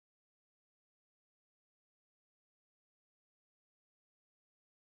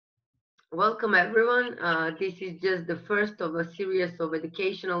Welcome everyone. This is just the first of a series of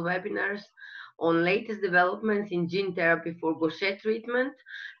educational webinars on latest developments in gene therapy for Gaucher treatment.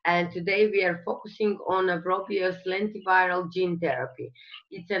 And today we are focusing on AVROBIO's lentiviral gene therapy.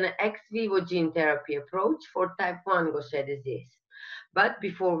 It's an ex vivo gene therapy approach for type 1 Gaucher disease. But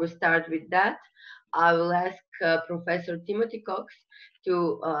before we start with that, I will ask Professor Timothy Cox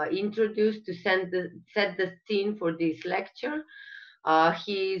to introduce, to set the scene for this lecture.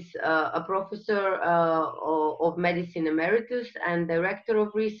 He's a professor of medicine emeritus and director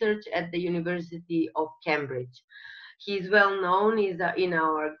of research at the University of Cambridge. He's well known in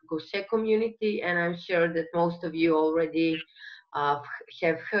our Gaucher community, and I'm sure that most of you already uh,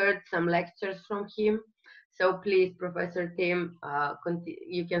 have heard some lectures from him. So please, Professor Tim,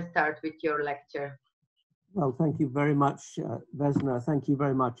 you can start with your lecture. Well, thank you very much, Vesna. Thank you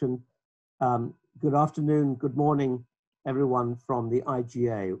very much. And good afternoon, good morning, everyone from the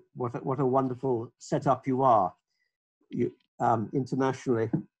IGA. What a wonderful setup you are. You, internationally,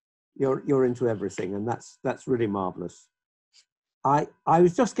 you're into everything, and that's really marvelous. I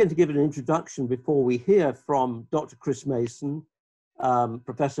was just going to give an introduction before we hear from Dr. Chris Mason,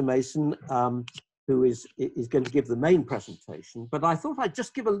 Professor Mason, who is going to give the main presentation. But I thought I'd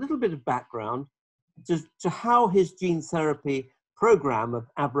just give a little bit of background to how his gene therapy program of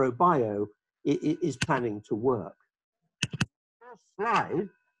AVROBIO is planning to work. The first slide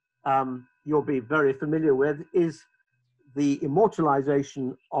you'll be very familiar with is the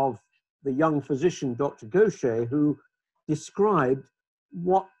immortalization of the young physician, Dr. Gaucher, who described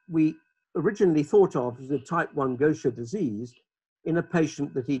what we originally thought of as a type 1 Gaucher disease in a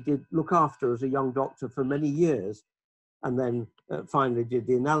patient that he did look after as a young doctor for many years, and then finally did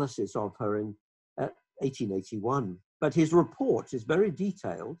the analysis of her in 1881. But his report is very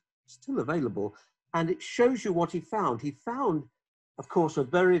detailed, still available, and it shows you what he found. He found, of course, a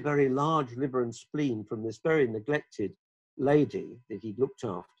very, very large liver and spleen from this very neglected lady that he looked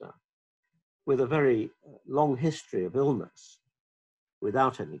after, with a very long history of illness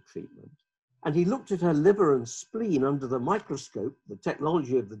without any treatment. And he looked at her liver and spleen under the microscope, the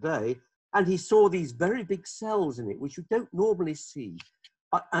technology of the day, and he saw these very big cells in it, which you don't normally see,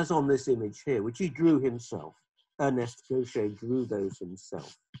 as on this image here, which he drew himself. Ernest Gaucher drew those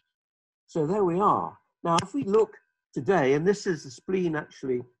himself. So there we are. Now, if we look today, and this is the spleen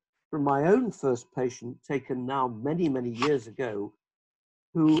actually from my own first patient, taken now many, many years ago,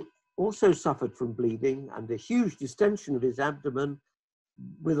 who also suffered from bleeding and a huge distension of his abdomen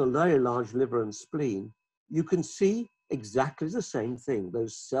with a very large liver and spleen. You can see exactly the same thing.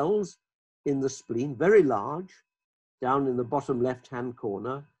 Those cells in the spleen, very large, down in the bottom left-hand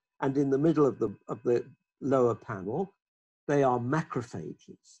corner, and in the middle of the lower panel, they are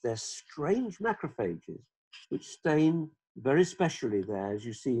macrophages. They're strange macrophages, which stain very specially there, as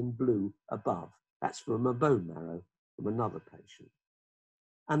you see in blue above. That's from a bone marrow from another patient.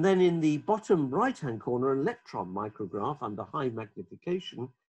 And then in the bottom right-hand corner, electron micrograph under high magnification,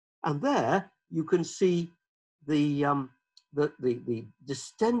 and there you can see the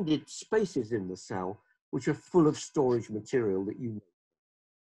distended spaces in the cell, which are full of storage material that you know.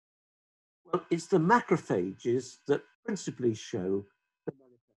 Well, it's the macrophages that principally show the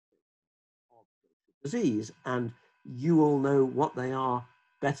manifestation of disease, and you all know what they are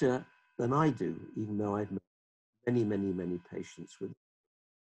better than I do, even though I've met many, many, many patients with.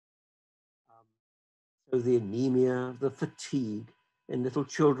 So the anemia, the fatigue in little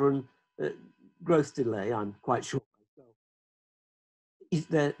children, growth delay, I'm quite sure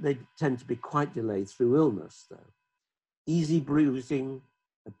myself. They tend to be quite delayed through illness, though. Easy bruising,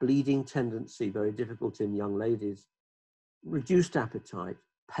 a bleeding tendency, very difficult in young ladies, reduced appetite,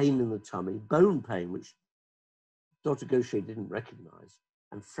 pain in the tummy, bone pain, which Dr. Gaucher didn't recognize,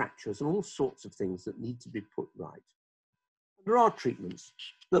 and fractures and all sorts of things that need to be put right. And there are treatments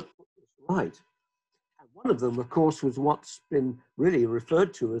that put this right. And one of them, of course, was what's been really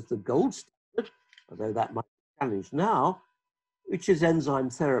referred to as the gold standard, although that might be challenged now, which is enzyme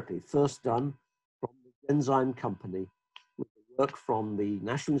therapy, first done from the enzyme company, work from the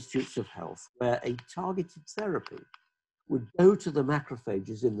National Institutes of Health, where a targeted therapy would go to the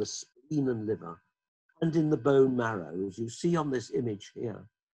macrophages in the spleen and liver and in the bone marrow, as you see on this image here,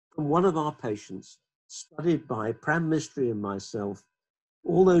 from one of our patients studied by Pram Mistry and myself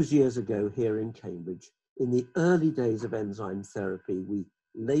all those years ago here in Cambridge. In the early days of enzyme therapy, we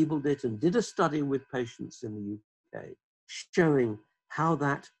labeled it and did a study with patients in the UK, showing how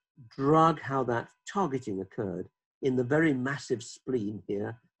that drug, how that targeting occurred in the very massive spleen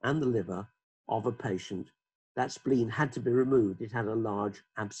here and the liver of a patient. That spleen had to be removed. It had a large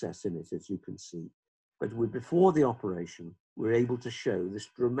abscess in it, as you can see. but before the operation, we're able to show this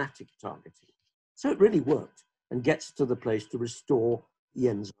dramatic targeting. So it really worked and gets to the place to restore the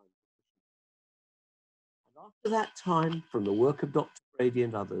enzyme. And after that time, from the work of Dr. Brady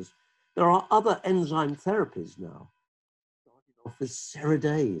and others, there are other enzyme therapies now. Started off with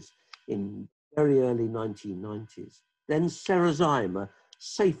Ceridase in very early 1990s. Then Cerezyme, a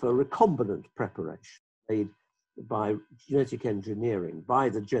safer recombinant preparation made by genetic engineering, by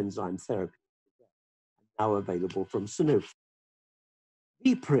the Genzyme therapy, now available from Sanofi.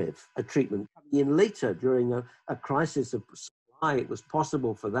 VPRIV, a treatment coming in later during a crisis of supply. It was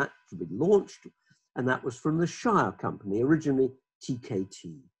possible for that to be launched, and that was from the Shire company, originally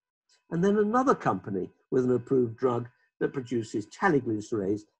TKT. And then another company with an approved drug that produces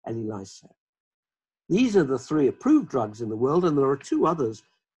taliglucerase elelyso. These are the 3 approved drugs in the world, and there are 2 others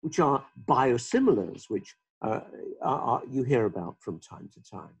which are biosimilars, which you hear about from time to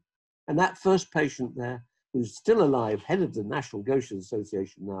time. And that first patient there, who's still alive, head of the National Gaucher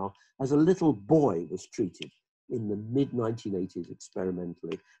Association now, as a little boy was treated in the mid-1980s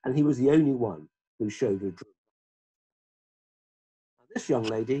experimentally, and he was the only one who showed a drug. Now, this young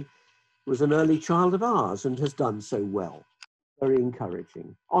lady was an early child of ours and has done so well. Very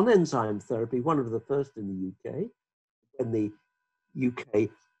encouraging. On enzyme therapy, one of the first in the UK, when the UK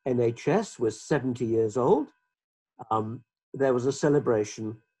NHS was 70 years old, there was a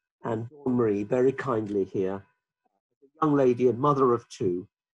celebration, and Dawn Marie, very kindly here, a young lady and mother of 2,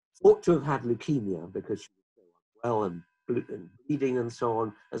 thought to have had leukemia because she was so unwell and bleeding and so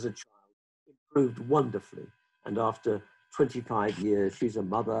on as a child, improved wonderfully. And after 25 years, she's a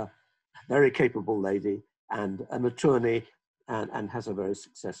mother, a very capable lady, and an attorney, and has a very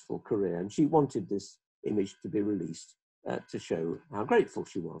successful career. And she wanted this image to be released to show how grateful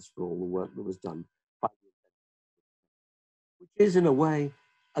she was for all the work that was done by the which is, in a way,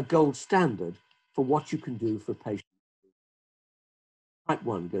 a gold standard for what you can do for patients with type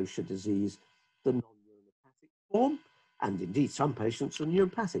 1 Gaucher disease, the non-neuropathic form, and indeed some patients, the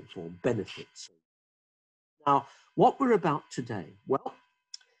neuropathic form, benefits. Now, what we're about today, well,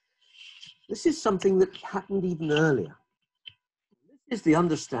 this is something that happened even earlier. This is the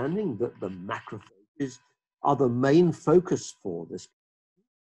understanding that the macrophages are the main focus for this.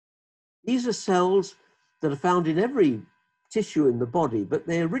 These are cells that are found in every tissue in the body, but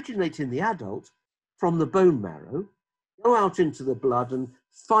they originate in the adult from the bone marrow, go out into the blood and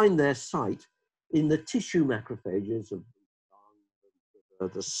find their site in the tissue macrophages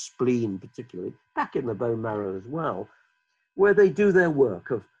of the spleen particularly, back in the bone marrow as well, where they do their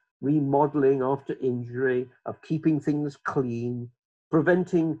work of remodeling after injury, of keeping things clean,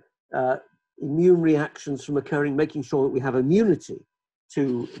 preventing immune reactions from occurring, making sure that we have immunity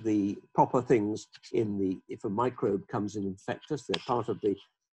to the proper things in the, if a microbe comes and infects us, they're part of the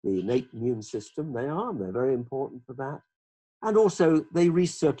innate immune system. They are, and they're very important for that. And also they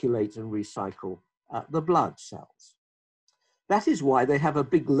recirculate and recycle the blood cells. That is why they have a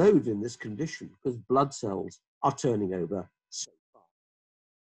big load in this condition, because blood cells are turning over so fast.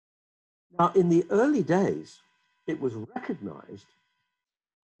 Now, in the early days, it was recognized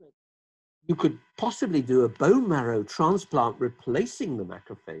that you could possibly do a bone marrow transplant replacing the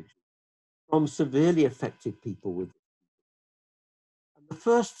macrophage from severely affected people with. And the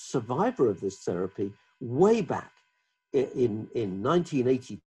first survivor of this therapy, way back in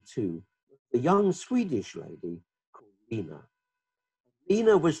 1982, a young Swedish lady called Lina.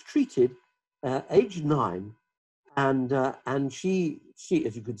 Lina was treated age 9, and she,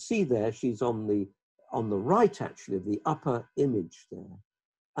 as you could see there, she's on the right actually of the upper image there,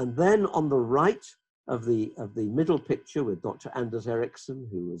 and then on the right of the middle picture with Dr. Anders Eriksson,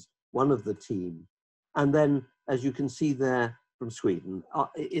 who was one of the team, and then as you can see there from Sweden,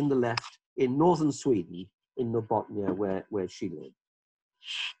 in the left, in northern Sweden, in Norrbotten, where she lived.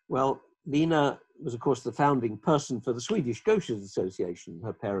 Well, Lina was, of course, the founding person for the Swedish Gaucher Association.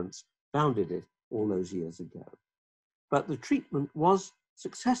 Her parents founded it all those years ago. But the treatment was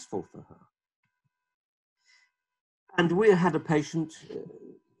successful for her. And we had a patient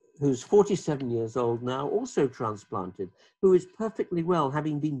who's 47 years old now, also transplanted, who is perfectly well,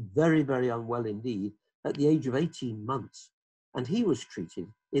 having been very, very unwell indeed at the age of 18 months. And he was treated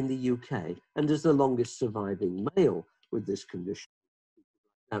in the UK and is the longest surviving male with this condition,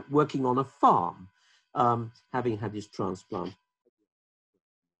 working on a farm, having had his transplant.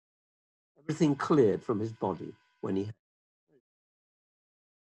 Everything cleared from his body when he had.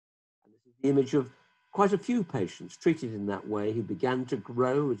 And this is the image of quite a few patients treated in that way who began to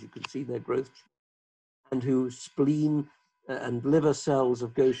grow, as you can see their growth, and whose spleen and liver cells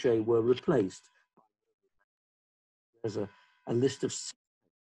of Gaucher were replaced. There's a list of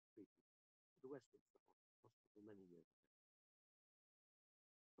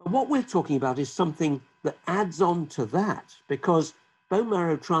what we're talking about is something that adds on to that, because bone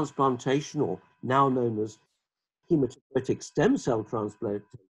marrow transplantation, or now known as hematopoietic stem cell transplantation,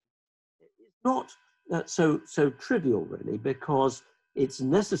 is not so trivial, really, because it's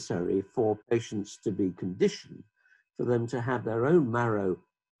necessary for patients to be conditioned, for them to have their own marrow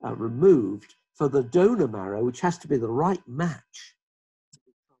removed, for the donor marrow, which has to be the right match, to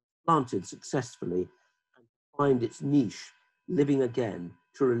be transplanted successfully and find its niche, living again,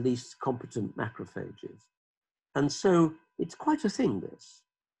 to release competent macrophages. And so it's quite a thing, this.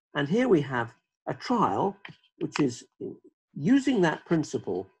 And here we have a trial which is using that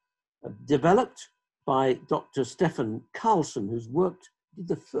principle, developed by Dr. Stefan Carlson, who's did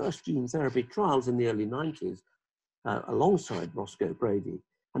the first gene therapy trials in the early 90s, alongside Roscoe Brady,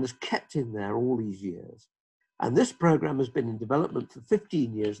 and has kept in there all these years. And this program has been in development for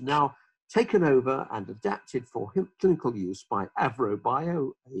 15 years now, taken over and adapted for clinical use by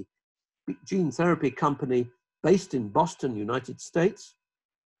AVROBIO, a gene therapy company based in Boston, United States,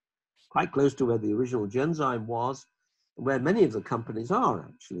 quite close to where the original Genzyme was, and where many of the companies are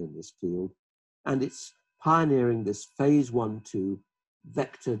actually in this field. And it's pioneering this phase 1/2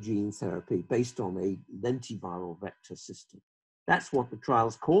 vector gene therapy based on a lentiviral vector system. That's what the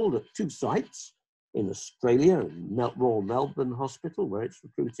trial's called, at 2 sites in Australia, in Royal Melbourne Hospital, where it's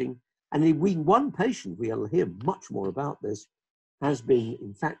recruiting. And in one patient, we'll hear much more about this, has been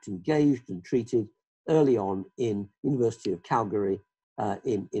in fact engaged and treated early on in University of Calgary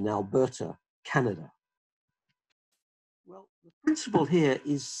in Alberta, Canada. Well, the principle here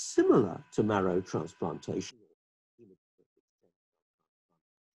is similar to marrow transplantation. You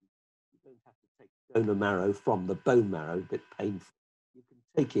don't have to take donor marrow from the bone marrow, a bit painful. You can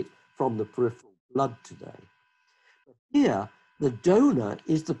take it from the peripheral blood today. But here, the donor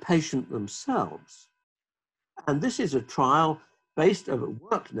is the patient themselves. And this is a trial based on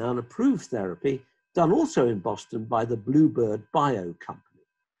work now, an approved therapy, done also in Boston by the Bluebird Bio company.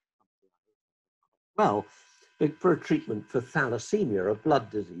 Well, for a treatment for thalassemia, a blood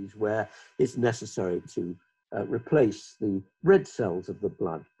disease where it's necessary to replace the red cells of the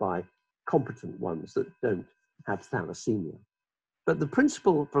blood by competent ones that don't have thalassemia. But the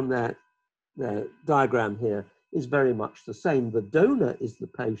principle from their diagram here is very much the same. The donor is the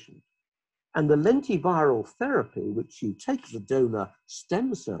patient. And the lentiviral therapy, which you take the donor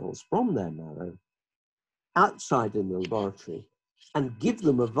stem cells from their marrow outside in the laboratory and give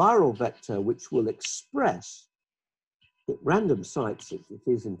them a viral vector which will express at random sites, if it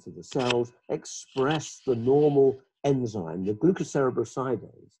is into the cells, express the normal enzyme, the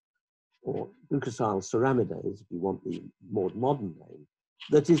glucocerebrosidase, or glucosylceramidase, if you want the more modern name,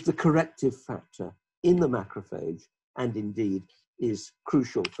 that is the corrective factor in the macrophage and indeed is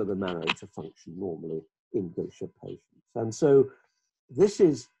crucial for the marrow to function normally in Gaucher patients. And so this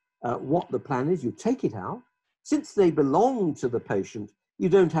is what the plan is. You take it out. Since they belong to the patient, you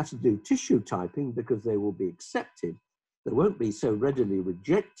don't have to do tissue typing because they will be accepted. They won't be so readily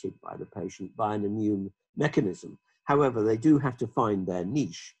rejected by the patient by an immune mechanism. However, they do have to find their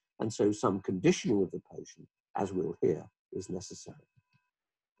niche, and so some conditioning of the patient, as we'll hear, is necessary.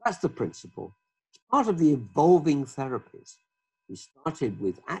 That's the principle. It's part of the evolving therapies. We started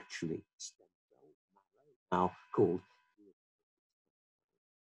with actually stem cell marrow, now called.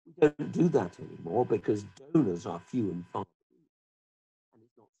 We don't do that anymore because donors are few and far between, and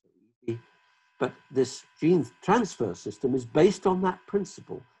it's not so easy. But this gene transfer system is based on that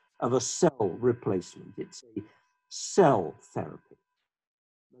principle of a cell replacement. It's a cell therapy.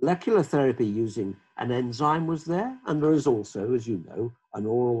 Molecular therapy using an enzyme was there, and there is also, as you know, an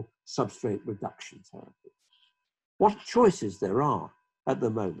oral substrate reduction therapy. What choices there are at the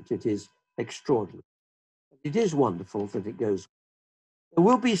moment, it is extraordinary. It is wonderful that it goes. There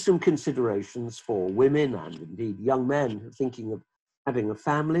will be some considerations for women and indeed young men thinking of having a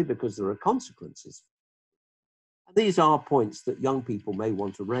family because there are consequences. And these are points that young people may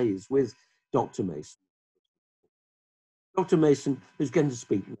want to raise with Dr. Mason. Dr. Mason, who's going to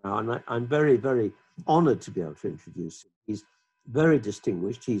speak now, and I'm very, very honored to be able to introduce him. He's very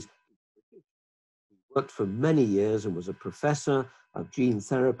distinguished. He worked for many years and was a professor of gene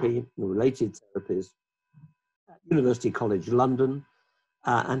therapy and related therapies at University College London.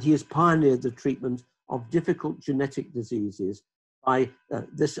 And he has pioneered the treatment of difficult genetic diseases by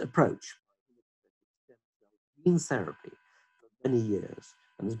this approach, gene therapy, for many years,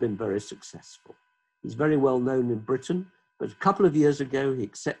 and has been very successful. He's very well known in Britain, but a couple of years ago, he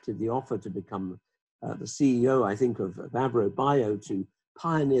accepted the offer to become the CEO, I think, of AVROBIO to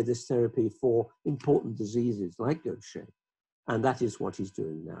pioneer this therapy for important diseases like Gaucher. And that is what he's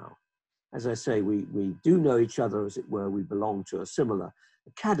doing now. As I say, we do know each other, as it were. We belong to a similar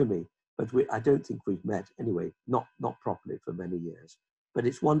academy, but I don't think we've met anyway, not properly for many years. But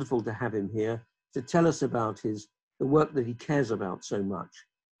it's wonderful to have him here to tell us about the work that he cares about so much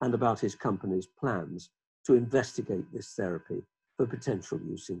and about his company's plans to investigate this therapy for potential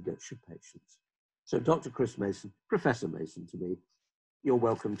use in Gaucher patients. So Dr. Chris Mason, Professor Mason to me, you're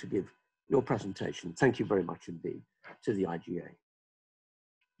welcome to give your presentation. Thank you very much indeed to the IGA.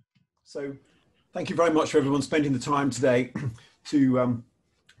 So thank you very much for everyone spending the time today to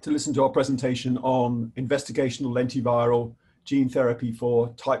listen to our presentation on investigational lentiviral gene therapy for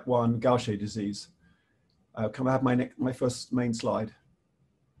type 1 Gaucher disease. Can I have my first main slide?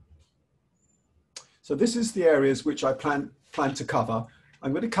 So this is the areas which I plan to cover.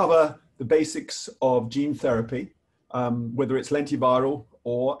 I'm going to cover the basics of gene therapy, whether it's lentiviral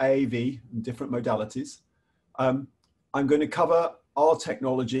or AAV in different modalities. I'm going to cover our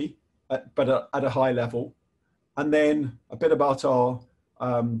technology, but at a high level, and then a bit about our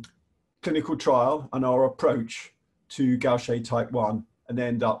clinical trial and our approach to Gaucher type 1, and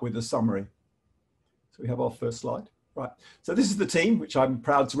end up with a summary. So we have our first slide. Right. So this is the team which I'm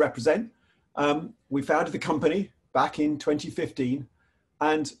proud to represent. We founded the company back in 2015,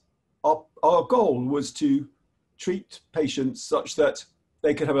 and our goal was to treat patients such that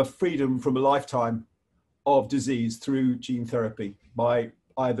they could have a freedom from a lifetime of disease through gene therapy by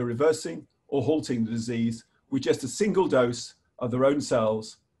either reversing or halting the disease with just a single dose of their own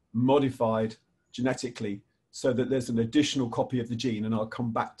cells modified genetically so that there's an additional copy of the gene, and I'll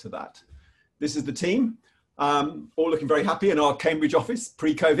come back to that. This is the team, all looking very happy in our Cambridge office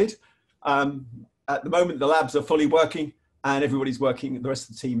pre-COVID. At the moment, the labs are fully working and everybody's working, the rest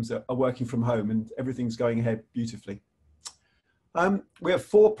of the teams are working from home, and everything's going ahead beautifully. We have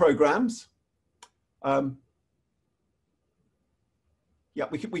 4 programs. Yeah,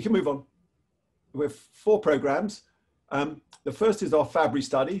 we can move on. We have 4 programs. The first is our Fabry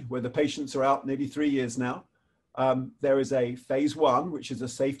study, where the patients are out nearly 3 years now. There is a phase 1, which is a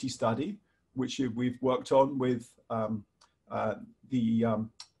safety study, which we've worked on with the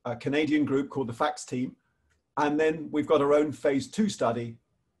Canadian group called the FACS team. And then we've got our own phase 2 study,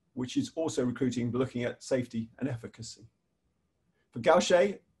 which is also recruiting, looking at safety and efficacy. For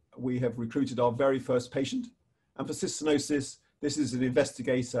Gaucher, we have recruited our very first patient. And for cystinosis, this is an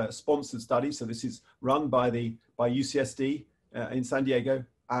investigator-sponsored study. So this is run by UCSD in San Diego,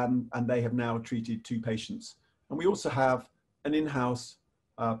 and they have now treated 2 patients. And we also have an in-house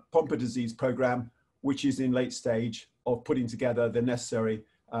Pompe disease program, which is in late stage of putting together the necessary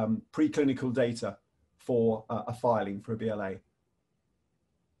preclinical data for a filing for a BLA.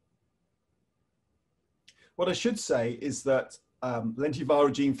 What I should say is that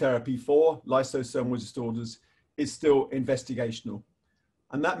lentiviral gene therapy for lysosomal disorders is still investigational.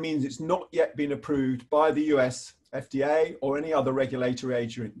 And that means it's not yet been approved by the US FDA or any other regulatory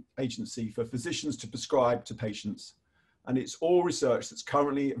agency for physicians to prescribe to patients. And it's all research that's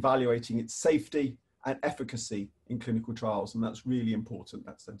currently evaluating its safety and efficacy in clinical trials. And that's really important,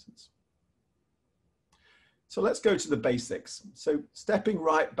 that sentence. So let's go to the basics. So stepping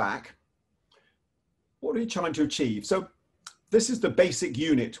right back, what are you trying to achieve? So this is the basic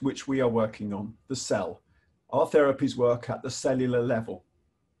unit which we are working on, the cell. Our therapies work at the cellular level.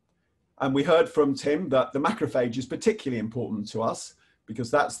 And we heard from Tim that the macrophage is particularly important to us because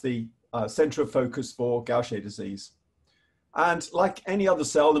that's the center of focus for Gaucher disease. And like any other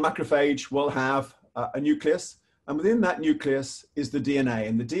cell, the macrophage will have a nucleus, and within that nucleus is the DNA.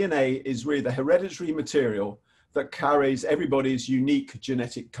 And the DNA is really the hereditary material that carries everybody's unique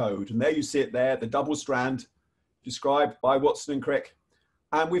genetic code. And there you see it there, the double strand described by Watson and Crick.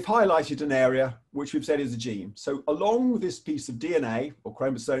 And we've highlighted an area which we've said is a gene. So along this piece of DNA or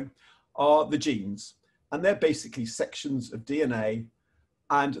chromosome are the genes. And they're basically sections of DNA,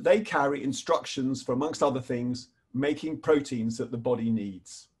 and they carry instructions for, amongst other things, making proteins that the body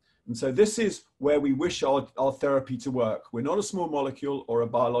needs. And so this is where we wish our therapy to work. We're not a small molecule or a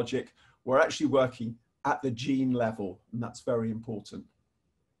biologic. We're actually working at the gene level, and that's very important.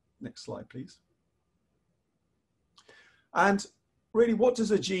 Next slide, please. And really, what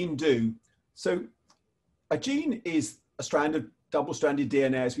does a gene do? So a gene is a strand of double-stranded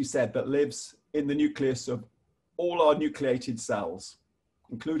DNA, as we said, that lives in the nucleus of all our nucleated cells,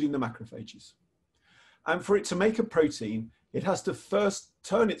 including the macrophages. And for it to make a protein, it has to first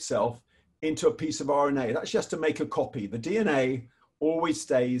turn itself into a piece of RNA. It actually has to make a copy. The DNA always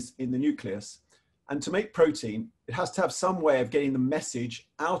stays in the nucleus. And to make protein, it has to have some way of getting the message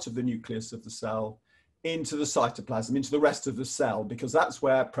out of the nucleus of the cell into the cytoplasm, into the rest of the cell, because that's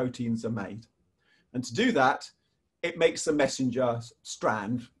where proteins are made. And to do that, it makes a messenger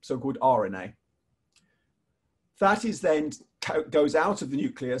strand, so-called RNA. That is then goes out of the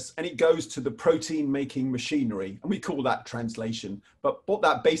nucleus and it goes to the protein making machinery, and we call that translation. But what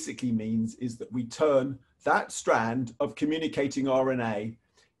that basically means is that we turn that strand of communicating RNA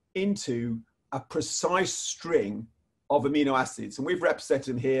into a precise string of amino acids, and we've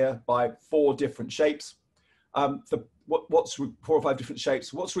represented them here by 4 different shapes. 4 or 5 different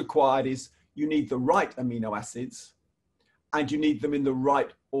shapes. What's required is you need the right amino acids and you need them in the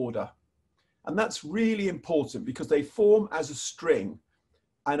right order. And that's really important because they form as a string,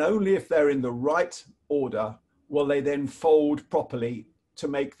 and only if they're in the right order will they then fold properly to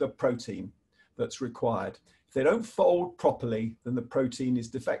make the protein that's required. If they don't fold properly, then the protein is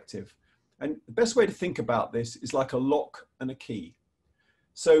defective. And the best way to think about this is like a lock and a key.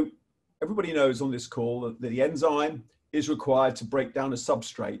 So everybody knows on this call that the enzyme is required to break down a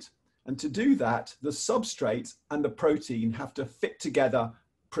substrate. And to do that, the substrate and the protein have to fit together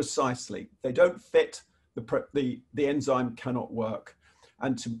precisely. If they don't fit, the enzyme cannot work.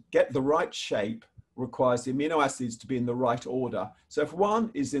 And to get the right shape requires the amino acids to be in the right order. So if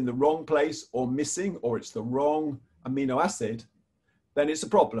one is in the wrong place or missing, or it's the wrong amino acid, then it's a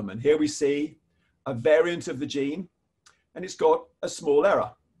problem. And here we see a variant of the gene, and it's got a small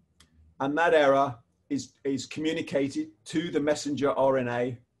error. And that error is communicated to the messenger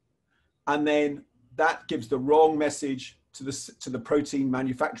RNA, and then that gives the wrong message to the protein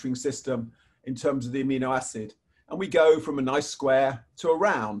manufacturing system in terms of the amino acid. And we go from a nice square to a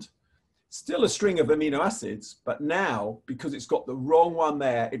round. Still a string of amino acids, but now, because it's got the wrong one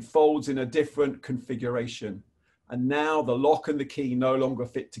there, it folds in a different configuration. And now the lock and the key no longer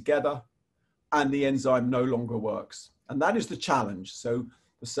fit together, and the enzyme no longer works. And that is the challenge. So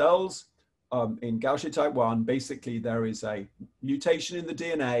the cells in Gaucher type 1, basically there is a mutation in the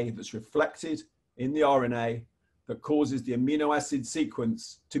DNA that's reflected in the RNA that causes the amino acid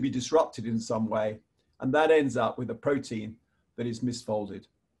sequence to be disrupted in some way. And that ends up with a protein that is misfolded.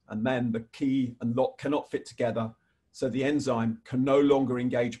 And then the key and lock cannot fit together. So the enzyme can no longer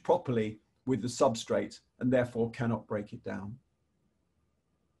engage properly with the substrate and therefore cannot break it down.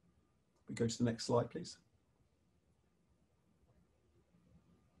 We go to the next slide, please.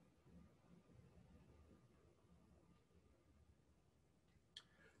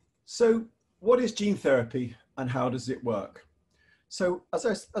 So what is gene therapy and how does it work? So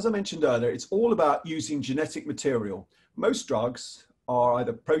as I mentioned earlier, it's all about using genetic material. Most drugs are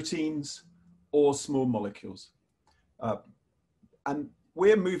either proteins or small molecules. And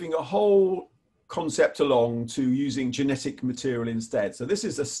we're moving a whole concept along to using genetic material instead. So this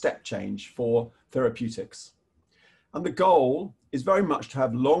is a step change for therapeutics. And the goal is very much to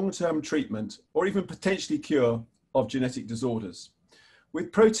have long-term treatment or even potentially cure of genetic disorders.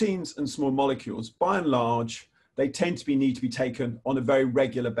 With proteins and small molecules, by and large, they tend to need to be taken on a very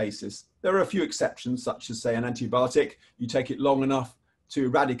regular basis. There are a few exceptions, such as, say, an antibiotic. You take it long enough to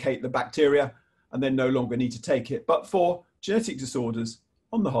eradicate the bacteria and then no longer need to take it. But for genetic disorders,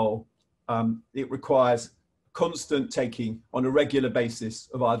 on the whole, it requires constant taking on a regular basis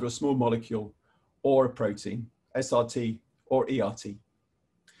of either a small molecule or a protein, SRT or ERT.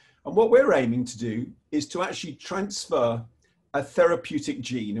 And what we're aiming to do is to actually transfer a therapeutic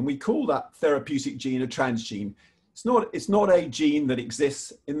gene, and we call that therapeutic gene a transgene. It's not a gene that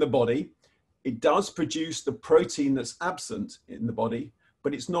exists in the body. It does produce the protein that's absent in the body,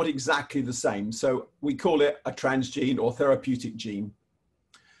 but it's not exactly the same. So we call it a transgene or therapeutic gene.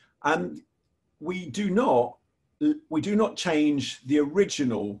 And we do not change the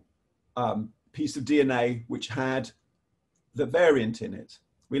original piece of DNA which had the variant in it.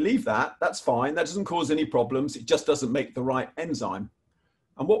 We leave that, that's fine, that doesn't cause any problems, it just doesn't make the right enzyme.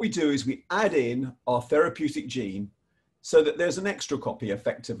 And what we do is we add in our therapeutic gene so that there's an extra copy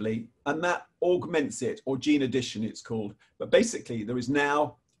effectively, and that augments it, or gene addition it's called. But basically there is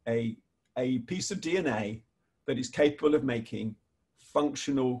now a piece of DNA that is capable of making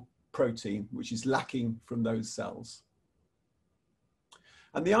functional protein, which is lacking from those cells.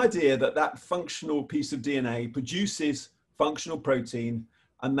 And the idea that that functional piece of DNA produces functional protein,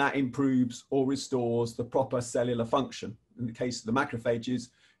 and that improves or restores the proper cellular function. In the case of the macrophages,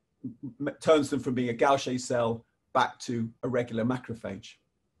 turns them from being a Gaucher cell back to a regular macrophage.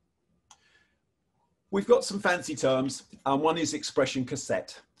 We've got some fancy terms, and one is expression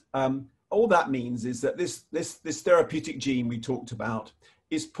cassette. All that means is that this therapeutic gene we talked about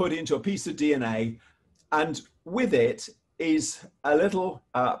is put into a piece of DNA, and with it is a little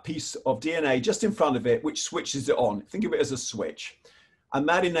piece of DNA just in front of it, which switches it on. Think of it as a switch. And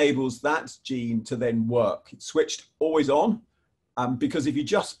that enables that gene to then work. It's switched always on, because if you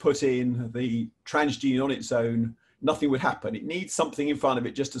just put in the transgene on its own, nothing would happen. It needs something in front of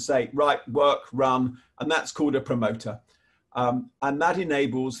it just to say, right, work, run, and that's called a promoter. And that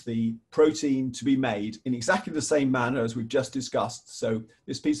enables the protein to be made in exactly the same manner as we've just discussed. So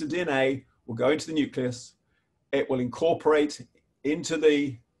this piece of DNA will go into the nucleus. It will incorporate into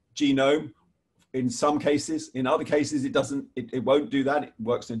the genome in some cases. In other cases, it won't do that. It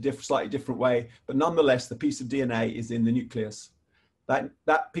works in a slightly different way. But nonetheless, the piece of DNA is in the nucleus.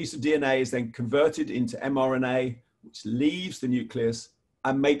 That piece of DNA is then converted into mRNA, which leaves the nucleus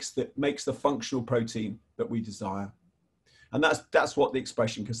and makes the functional protein that we desire. And that's what the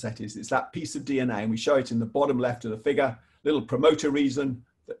expression cassette is. It's that piece of DNA, and we show it in the bottom left of the figure, little promoter region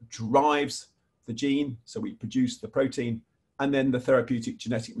that drives the gene, so we produce the protein, and then the therapeutic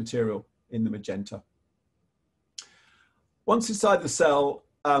genetic material in the magenta. Once inside the cell,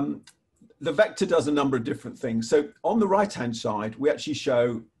 the vector does a number of different things. So on the right-hand side, we actually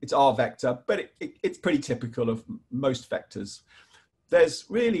show it's our vector, but it's pretty typical of most vectors. There's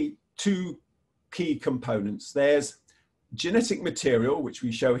really two key components. There's genetic material, which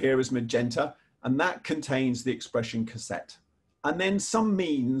we show here as magenta, and that contains the expression cassette. And then some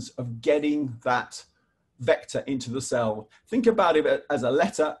means of getting that vector into the cell. Think about it as a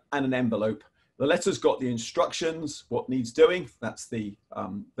letter and an envelope. The letter's got the instructions, what needs doing. That's the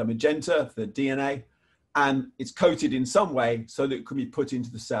magenta, the DNA, and it's coated in some way so that it can be put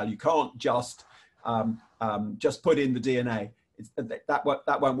into the cell. You can't just put in the DNA.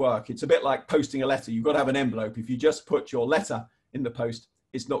 That won't work. It's a bit like posting a letter. You've got to have an envelope. If you just put your letter in the post,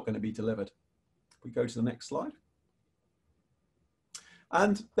 it's not going to be delivered. We go to the next slide.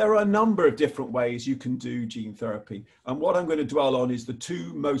 And there are a number of different ways you can do gene therapy. And what I'm going to dwell on is the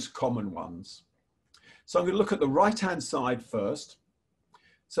two most common ones. So I'm going to look at the right-hand side first.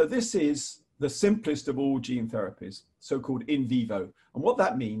 So this is the simplest of all gene therapies, so-called in vivo. And what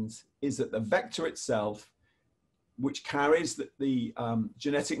that means is that the vector itself, which carries the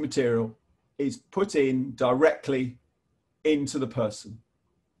genetic material, is put in directly into the person.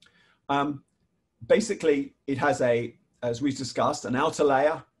 Basically, it has as we discussed, an outer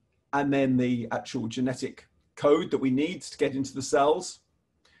layer, and then the actual genetic code that we need to get into the cells.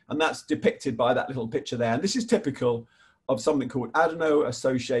 And that's depicted by that little picture there. And this is typical of something called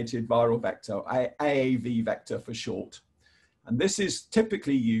adeno-associated viral vector, AAV vector for short. And this is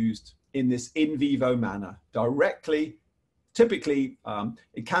typically used in this in vivo manner, directly. Typically,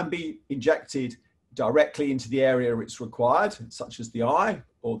 it can be injected directly into the area it's required, such as the eye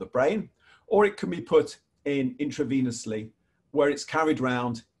or the brain, or it can be put in intravenously, where it's carried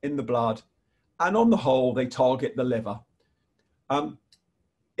around in the blood, and on the whole, they target the liver.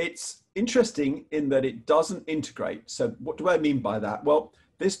 It's interesting in that it doesn't integrate. So what do I mean by that? Well,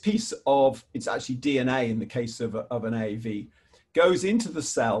 this piece of, it's actually DNA in the case of an AAV, goes into the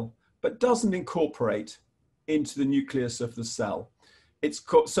cell, but doesn't incorporate into the nucleus of the cell. It's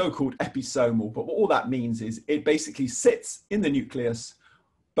so-called episomal, but all that means is it basically sits in the nucleus,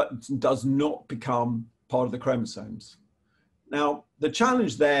 but does not become part of the chromosomes. Now, the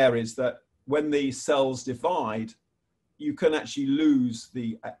challenge there is that when the cells divide, you can actually lose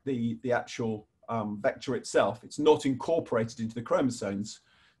the actual vector itself. It's not incorporated into the chromosomes.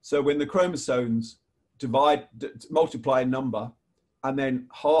 So when the chromosomes multiply in number, and then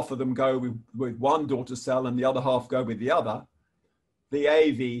half of them go with one daughter cell and the other half go with the other, the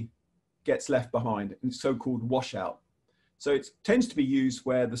AAV gets left behind, and it's so-called washout. So it tends to be used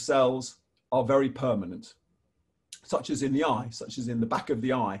where the cells are very permanent, such as in the eye, such as in the back of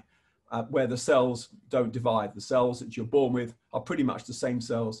the eye, where the cells don't divide. The cells that you're born with are pretty much the same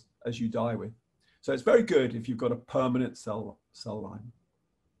cells as you die with. So it's very good if you've got a permanent cell line.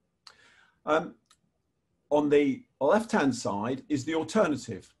 On the left-hand side is the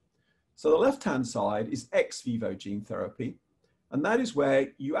alternative. So the left-hand side is ex vivo gene therapy, and that is where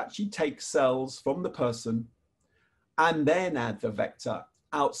you actually take cells from the person and then add the vector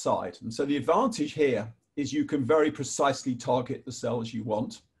outside. And so the advantage here is you can very precisely target the cells you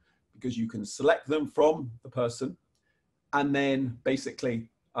want, because you can select them from the person and then basically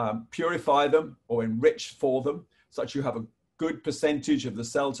purify them or enrich for them, such you have a good percentage of the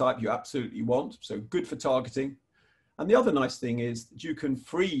cell type you absolutely want, so good for targeting. And the other nice thing is that you can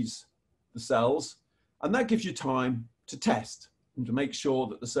freeze the cells, and that gives you time to test and to make sure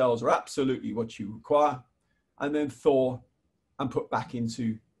that the cells are absolutely what you require, and then thaw and put back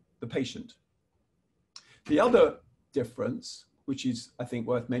into the patient. The other difference, which is, I think,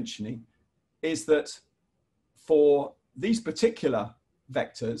 worth mentioning, is that for these particular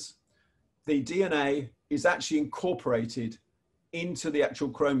vectors, the DNA is actually incorporated into the actual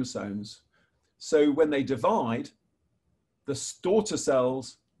chromosomes. So when they divide, the daughter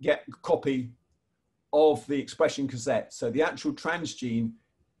cells get a copy of the expression cassette. So the actual transgene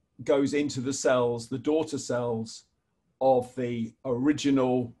goes into the cells, the daughter cells of the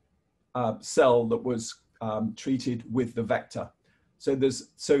original cell that was treated with the vector. So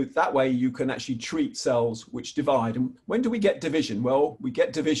that way you can actually treat cells which divide. And when do we get division? Well, we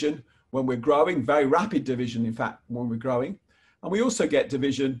get division when we're growing, very rapid division, in fact, when we're growing. And we also get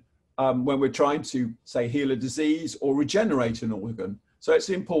division when we're trying to, say, heal a disease or regenerate an organ. So it's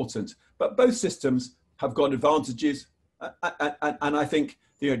important. But both systems have got advantages. And I think,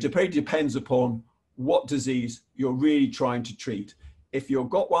 it depends upon what disease you're really trying to treat. If you've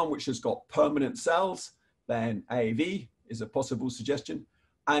got one which has got permanent cells, then AAV is a possible suggestion.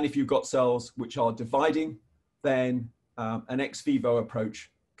 And if you've got cells which are dividing, then an ex vivo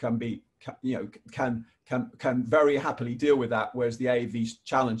approach can very happily deal with that, whereas the AAV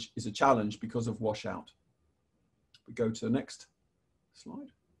challenge is a challenge because of washout. We go to the next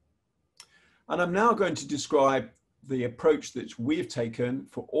slide. And I'm now going to describe the approach that we've taken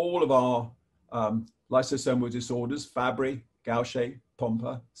for all of our lysosomal disorders, Fabry, Gaucher,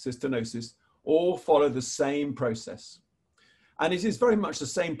 Pompe, cystinosis, all follow the same process. And it is very much the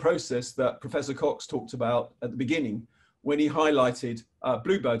same process that Professor Cox talked about at the beginning when he highlighted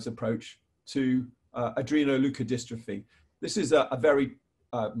Bluebird's approach to adrenoleukodystrophy. This is a very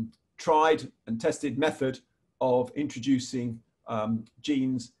tried and tested method of introducing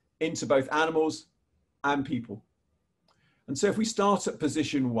genes into both animals and people. And so if we start at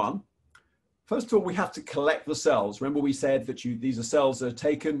position 1, first of all, we have to collect the cells. Remember we said that these are cells that are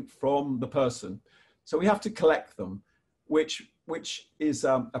taken from the person. So we have to collect them, which is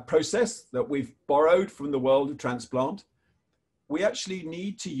a process that we've borrowed from the world of transplant. We actually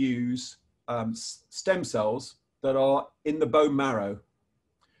need to use stem cells that are in the bone marrow.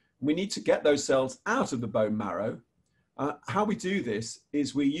 We need to get those cells out of the bone marrow. How we do this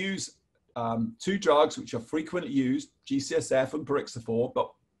is we use 2 drugs which are frequently used, G-CSF and Pyrexafor,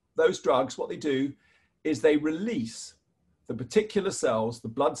 but those drugs, what they do is they release the particular cells, the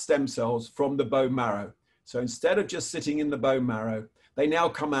blood stem cells, from the bone marrow. So instead of just sitting in the bone marrow, they now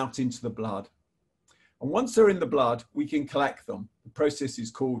come out into the blood. And once they're in the blood, we can collect them. The process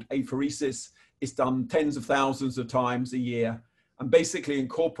is called apheresis. It's done tens of thousands of times a year and basically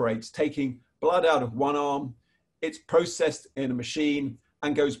incorporates taking blood out of one arm. It's processed in a machine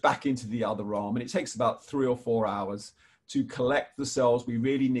and goes back into the other arm. And it takes about 3 or 4 hours to collect the cells we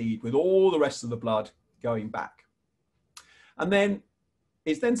really need with all the rest of the blood going back. And then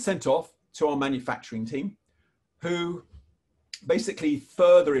it's then sent off to our manufacturing team, who basically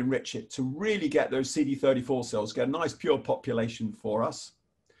further enrich it to really get those CD34 cells, get a nice pure population for us.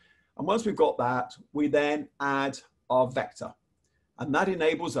 And once we've got that, we then add our vector. And that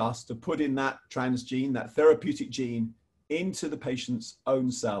enables us to put in that transgene, that therapeutic gene, into the patient's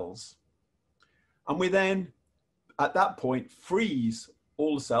own cells. And we then, at that point, freeze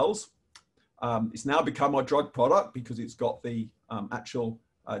all the cells. It's now become our drug product because it's got the actual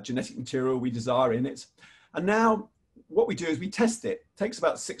genetic material we desire in it. And now what we do is we test it. It takes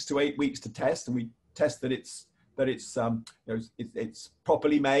about 6 to 8 weeks to test, and we test that it's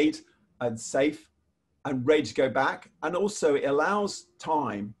properly made and safe and ready to go back. And also it allows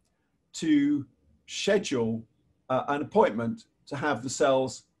time to schedule an appointment to have the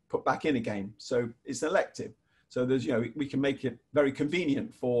cells put back in again. So it's elective. So there's, we can make it very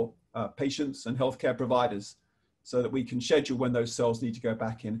convenient for patients and healthcare providers so that we can schedule when those cells need to go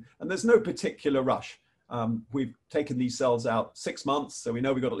back in. And there's no particular rush. We've taken these cells out 6 months, so we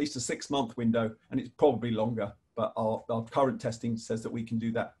know we've got at least a 6-month window, and it's probably longer, but our current testing says that we can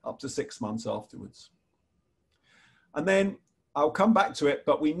do that up to 6 months afterwards. And then I'll come back to it,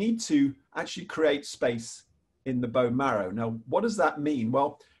 but we need to actually create space in the bone marrow. Now, what does that mean?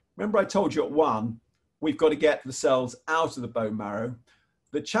 Well, remember I told you at 1, we've got to get the cells out of the bone marrow.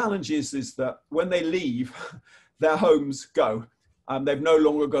 The challenge is that when they leave, their homes go. They've no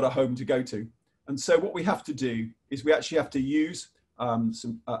longer got a home to go to. And so what we have to do is we actually have to use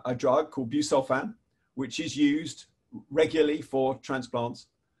a drug called busulfan, which is used regularly for transplants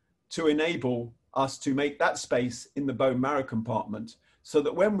to enable us to make that space in the bone marrow compartment so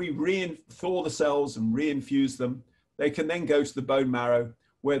that when we thaw the cells and reinfuse them, they can then go to the bone marrow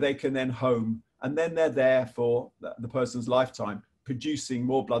where they can then home. And then they're there for the person's lifetime, producing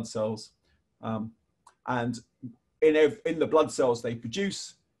more blood cells. And in the blood cells they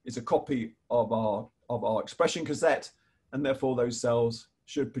produce is a copy of our expression cassette, and therefore those cells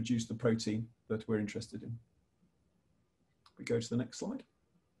should produce the protein that we're interested in. We go to the next slide.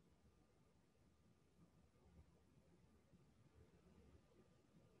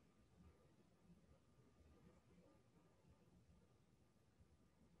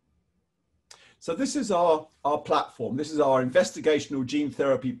 So this is our platform. This is our investigational gene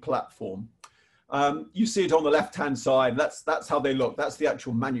therapy platform. You see it on the left-hand side. That's how they look. That's the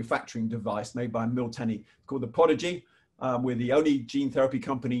actual manufacturing device made by Miltenyi, called the Prodigy. We're the only gene therapy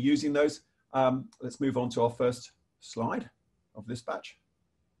company using those. Let's move on to our first slide of this batch.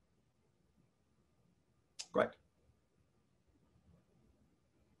 Great.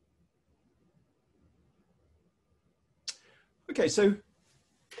 Okay, so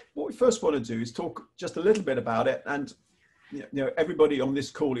what we first want to do is talk just a little bit about it. And you know, everybody on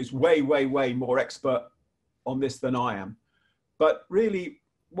this call is way, way, way more expert on this than I am. But really,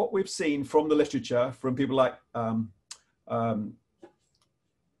 what we've seen from the literature, from people like Neil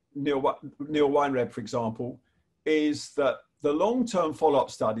Weinreb, for example, is that the long-term follow-up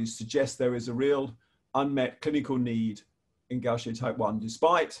studies suggest there is a real unmet clinical need in Gaucher type 1,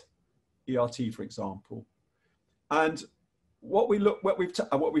 despite ERT, for example. And what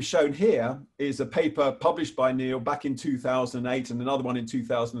we've shown here is a paper published by Neil back in 2008 and another one in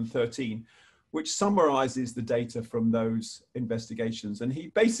 2013, which summarizes the data from those investigations. And he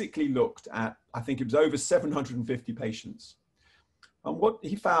basically looked at, I think it was over 750 patients. And what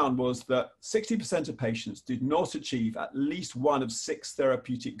he found was that 60% of patients did not achieve at least one of 6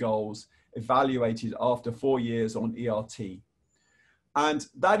 therapeutic goals evaluated after 4 years on ERT. And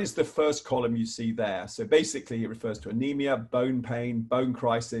that is the first column you see there. So basically it refers to anemia, bone pain, bone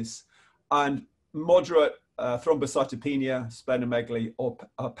crisis, and moderate thrombocytopenia, splenomegaly, or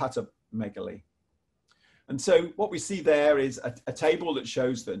hepatomegaly. And so what we see there is a table that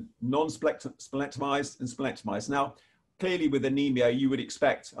shows the non-splenectomized and splenectomized. Now, clearly with anemia, you would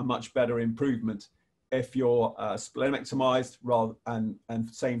expect a much better improvement if you're splenectomized,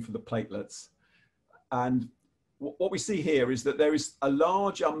 and same for the platelets. And what we see here is that there is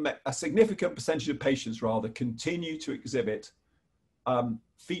a significant percentage of patients rather continue to exhibit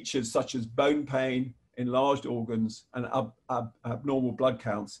features such as bone pain, enlarged organs, and abnormal blood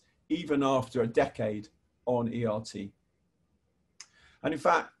counts, even after a decade on ERT. And in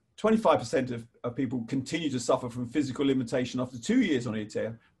fact, 25% of people continue to suffer from physical limitation after 2 years on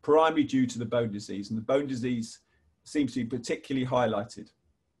ERT, primarily due to the bone disease. And the bone disease seems to be particularly highlighted.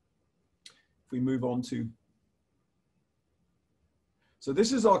 If we move on to... So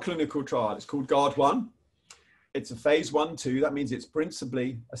this is our clinical trial. It's called GUARD-1. It's a phase 1/2. That means it's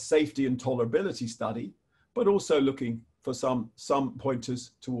principally a safety and tolerability study, but also looking for some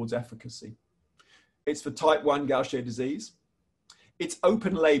pointers towards efficacy. It's for type 1 Gaucher disease. It's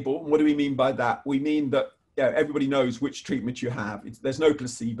open label. What do we mean by that? We mean that everybody knows which treatment you have. There's no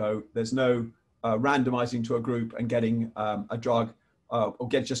placebo. There's no randomizing to a group and getting a drug or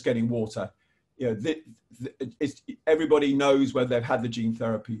just getting water. Everybody knows whether they've had the gene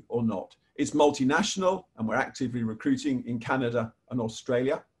therapy or not. It's multinational, and we're actively recruiting in Canada and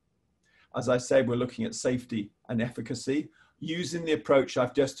Australia. As I said, we're looking at safety and efficacy using the approach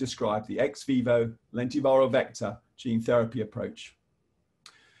I've just described, the ex vivo lentiviral vector gene therapy approach.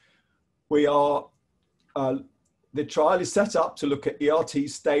 The trial is set up to look at ERT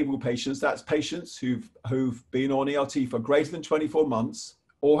stable patients. That's patients who've been on ERT for greater than 24 months,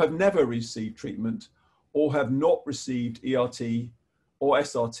 or have never received treatment, or have not received ERT or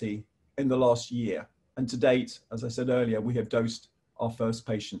SRT in the last year. And to date, as I said earlier, we have dosed our first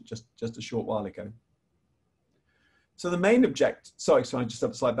patient just a short while ago. So the main just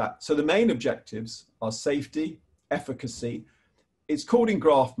have a slide back. So the main objectives are safety, efficacy. It's called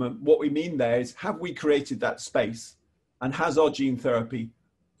engraftment. What we mean there is, have we created that space, and has our gene therapy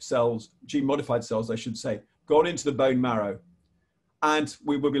cells, gene modified cells, I should say, gone into the bone marrow? And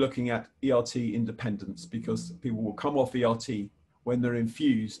we will be looking at ERT independence, because people will come off ERT when they're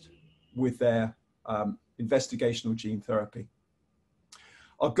infused with their investigational gene therapy.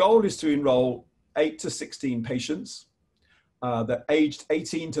 Our goal is to enroll 8 to 16 patients that are aged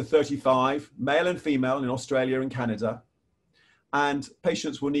 18 to 35, male and female in Australia and Canada. And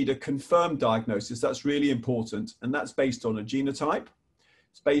patients will need a confirmed diagnosis. That's really important. And that's based on a genotype.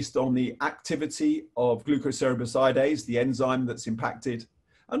 It's based on the activity of glucocerebrosidase, the enzyme that's impacted,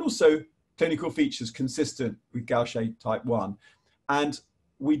 and also clinical features consistent with Gaucher type 1. And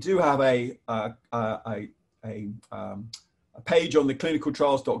we do have a page on the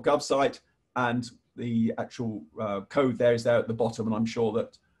clinicaltrials.gov site, and the actual code there is there at the bottom. And I'm sure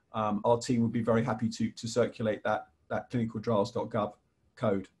that our team would be very happy to circulate that clinicaltrials.gov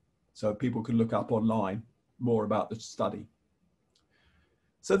code, so people can look up online more about the study.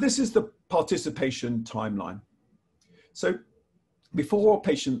 So this is the participation timeline. So before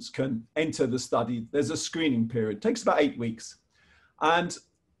patients can enter the study, there's a screening period. It takes about 8 weeks. And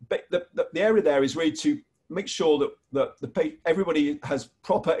the area there is really to make sure that everybody has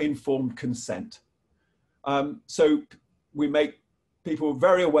proper informed consent. So we make people are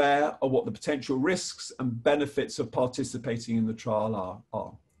very aware of what the potential risks and benefits of participating in the trial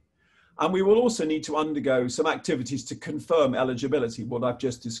are. And we will also need to undergo some activities to confirm eligibility, what I've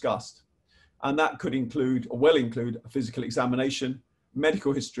just discussed. And that could include, or will include, a physical examination,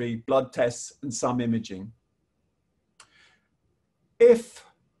 medical history, blood tests, and some imaging. If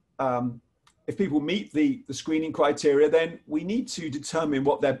people meet the screening criteria, then we need to determine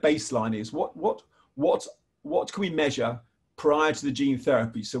what their baseline is. What can we measure prior to the gene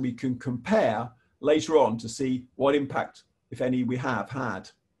therapy, so we can compare later on to see what impact, if any, we have had.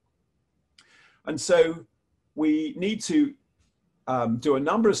 And so we need to do a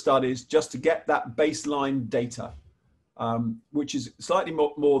number of studies just to get that baseline data, which is slightly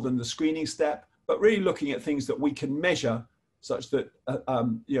more than the screening step, but really looking at things that we can measure such that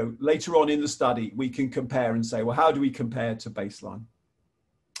later on in the study we can compare and say, well, how do we compare to baseline?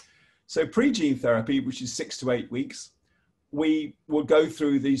 So pre-gene therapy, which is 6 to 8 weeks, we will go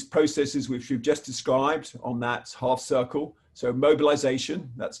through these processes which we've just described on that half circle. So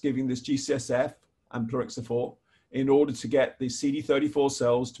mobilization, that's giving this GCSF and plerixafor in order to get the CD34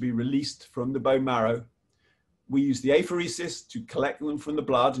 cells to be released from the bone marrow. We use the apheresis to collect them from the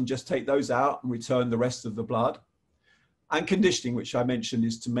blood and just take those out and return the rest of the blood. And conditioning, which I mentioned,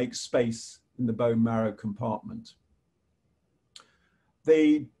 is to make space in the bone marrow compartment.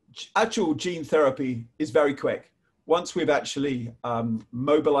 The actual gene therapy is very quick. Once we've actually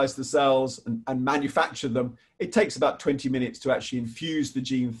mobilized the cells and manufactured them, it takes about 20 minutes to actually infuse the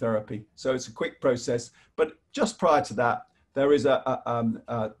gene therapy. So it's a quick process, but just prior to that, there is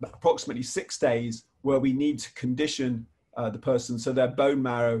approximately 6 days where we need to condition the person so their bone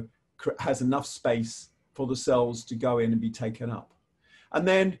marrow has enough space for the cells to go in and be taken up. And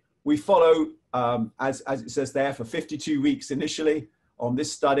then we follow, as it says there, for 52 weeks initially on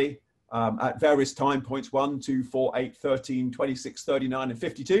this study, at various time points, 1, 2, 4, 8, 13, 26, 39, and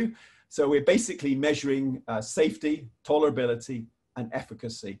 52. So we're basically measuring safety, tolerability, and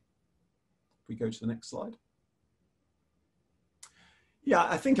efficacy. If we go to the next slide. Yeah,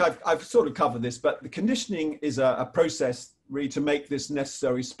 I think I've sort of covered this, but the conditioning is a process really to make this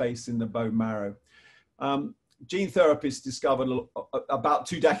necessary space in the bone marrow. Gene therapists discovered about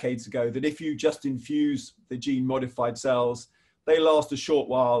 2 decades ago that if you just infuse the gene modified cells, they last a short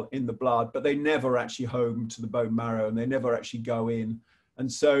while in the blood, but they never actually home to the bone marrow and they never actually go in.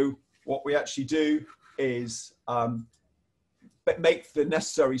 And so what we actually do is make the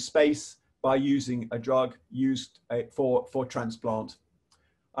necessary space by using a drug used for transplant.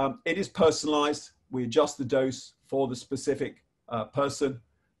 It is personalized. We adjust the dose for the specific person.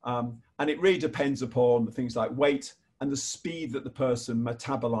 And it really depends upon things like weight and the speed that the person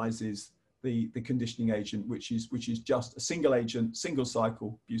metabolizes the conditioning agent, which is just a single agent, single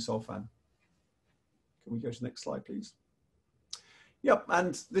cycle busulfan. Can we go to the next slide, please? Yep,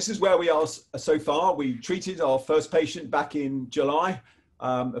 and this is where we are so far. We treated our first patient back in July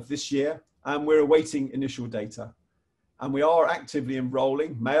of this year, and we're awaiting initial data. And we are actively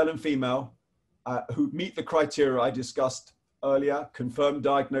enrolling male and female who meet the criteria I discussed earlier: confirmed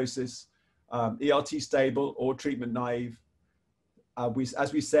diagnosis, ERT stable or treatment naive.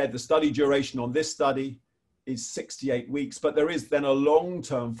 As we said, the study duration on this study is 68 weeks, but there is then a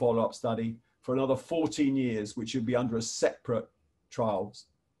long-term follow-up study for another 14 years, which would be under a separate trials.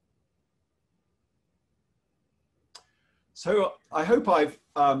 So I hope I've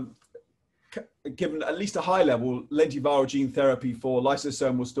given at least a high level. Lentiviral gene therapy for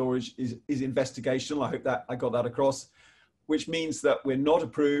lysosomal storage is investigational. I hope that I got that across, which means that we're not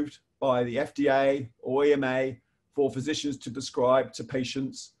approved by the FDA or EMA for physicians to prescribe to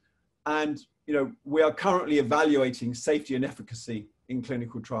patients. And we are currently evaluating safety and efficacy in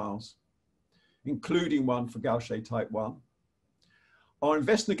clinical trials, including one for Gaucher type 1. Our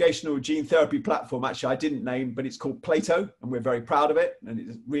investigational gene therapy platform, actually I didn't name, but it's called Plato, and we're very proud of it. And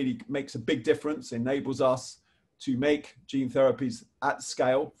it really makes a big difference, enables us to make gene therapies at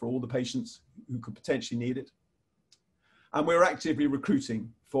scale for all the patients who could potentially need it. And we're actively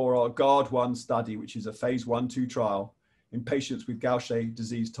recruiting for our GUARD-1 study, which is a phase 1/2 trial in patients with Gaucher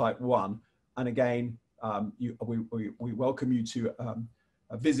disease type 1. And again, we welcome you to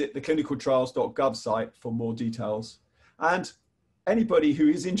visit the clinicaltrials.gov site for more details. And anybody who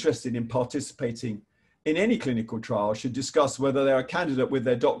is interested in participating in any clinical trial should discuss whether they're a candidate with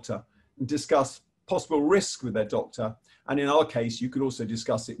their doctor and discuss possible risks with their doctor. And in our case, you could also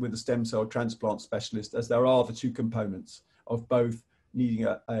discuss it with a stem cell transplant specialist, as there are the 2 components of both needing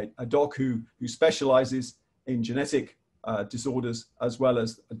a doc who specializes in genetic disorders as well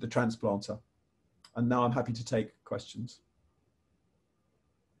as the transplanter. And now I'm happy to take questions.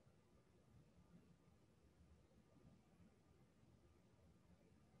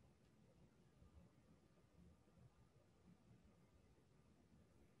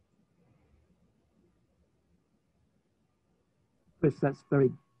 Chris, that's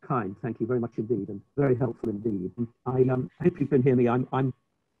very kind. Thank you very much indeed, and very helpful indeed. I hope you can hear me.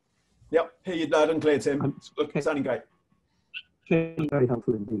 Yep, hear you loud and clear, Tim. Okay. Sounding great. Very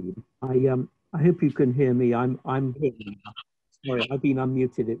helpful indeed. I hope you can hear me. I'm sorry, I've been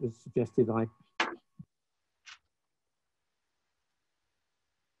unmuted. It was suggested I.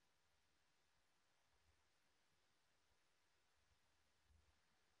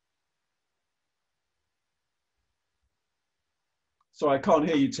 Sorry, I can't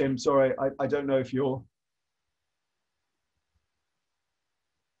hear you, Tim. Sorry, I don't know if you're.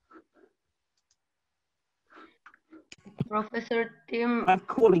 Professor Tim. I'm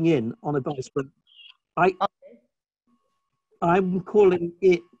calling in on advice, but I'm calling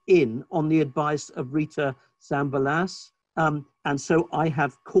it in on the advice of Rita Sambalas. And so I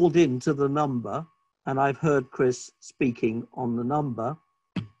have called in to the number, and I've heard Chris speaking on the number.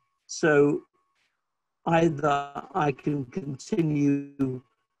 So either I can continue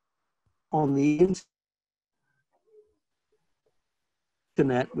on the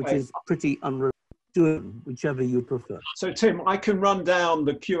internet, which is pretty unreliable, whichever you prefer. So Tim, I can run down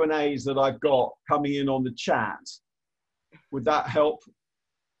the Q&As that I've got coming in on the chat. Would that help?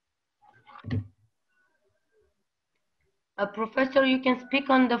 Professor, you can speak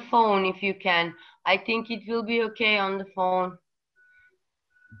on the phone if you can. I think it will be okay on the phone.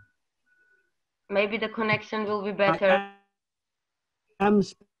 Maybe the connection will be better. I'm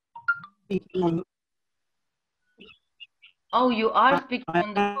speaking on. Oh, you are speaking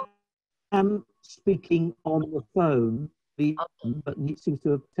on the phone. I am speaking on the phone, but it seems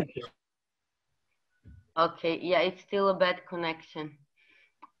to have taken. Okay, yeah, it's still a bad connection.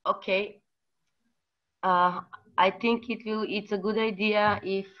 Okay. I think it's a good idea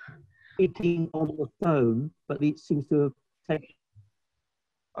if. Speaking on the phone, but it seems to have taken.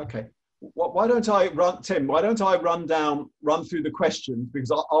 Okay. Why don't I run, Tim? Why don't I run through the questions, because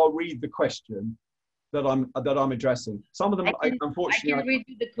I'll read the question that I'm addressing. Some of them, unfortunately, I can read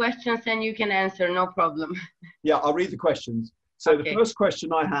the questions and you can answer. No problem. Yeah, I'll read the questions. So okay. The first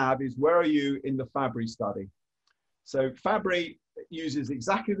question I have is, where are you in the Fabry study? So Fabry uses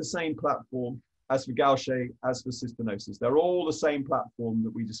exactly the same platform as for Gaucher, as for cystinosis. They're all the same platform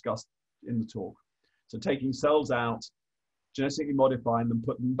that we discussed in the talk. So taking cells out, genetically modifying them,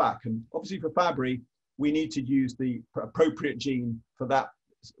 put them back. And obviously for Fabry, we need to use the appropriate gene for that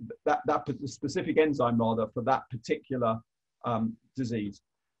specific enzyme rather for that particular disease.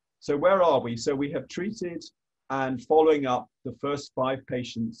 So where are we? So we have treated and following up the first 5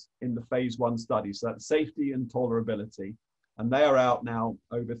 patients in the phase 1 study. So that's safety and tolerability. And they are out now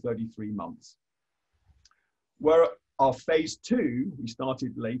over 33 months. Where our phase 2, we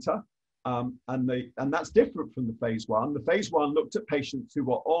started later. And that's different from the phase 1. The phase 1 looked at patients who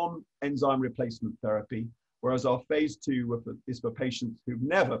were on enzyme replacement therapy, whereas our phase 2 is for patients who've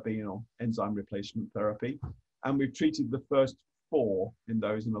never been on enzyme replacement therapy. And we've treated the first 4 in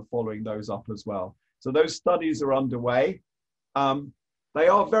those and are following those up as well. So those studies are underway. They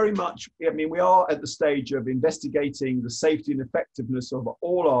are very much, I mean, we are at the stage of investigating the safety and effectiveness of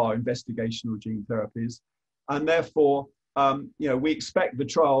all our investigational gene therapies. And therefore, we expect the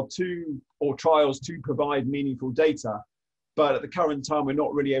trials to provide meaningful data, but at the current time, we're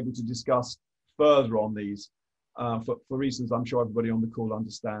not really able to discuss further on these for reasons I'm sure everybody on the call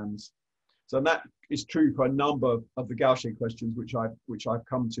understands. So that is true for a number of the Gaucher questions, which I've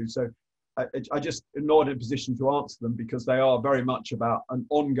come to. So I just am not in a position to answer them because they are very much about an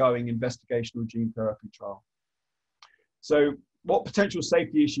ongoing investigational gene therapy trial. So what potential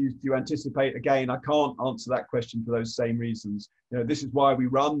safety issues do you anticipate? Again, I can't answer that question for those same reasons. This is why we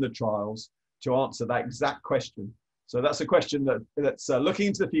run the trials, to answer that exact question. So that's a question that's looking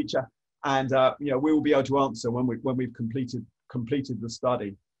into the future, and we will be able to answer when we've completed the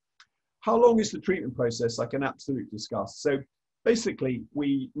study. How long is the treatment process? I can absolutely discuss. So basically,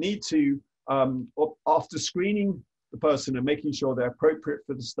 we need to, after screening the person and making sure they're appropriate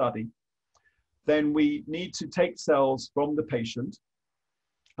for the study, then we need to take cells from the patient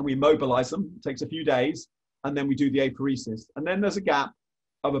and we mobilize them. It takes a few days, and then we do the apheresis. And then there's a gap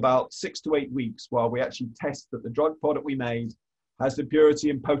of about 6 to 8 weeks while we actually test that the drug product we made has the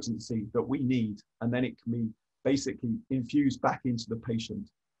purity and potency that we need. And then it can be basically infused back into the patient.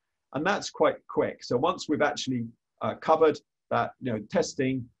 And that's quite quick. So once we've actually covered that,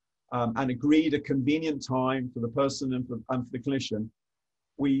 testing and agreed a convenient time for the person and for the clinician,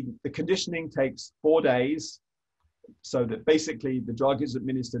 the conditioning takes 4 days, so that basically the drug is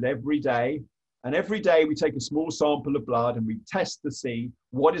administered every day. And every day we take a small sample of blood and we test to see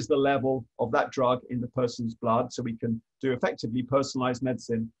what is the level of that drug in the person's blood, so we can do effectively personalized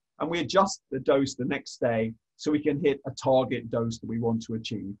medicine. And we adjust the dose the next day so we can hit a target dose that we want to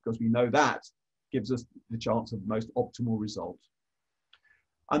achieve, because we know that gives us the chance of the most optimal result.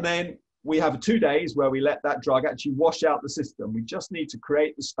 And then we have 2 days where we let that drug actually wash out the system. We just need to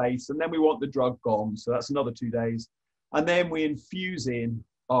create the space, and then we want the drug gone. So that's another 2 days. And then we infuse in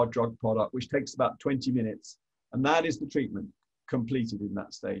our drug product, which takes about 20 minutes. And that is the treatment completed in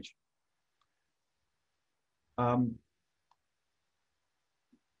that stage.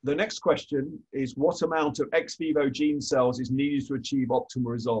 The next question is, what amount of ex vivo gene cells is needed to achieve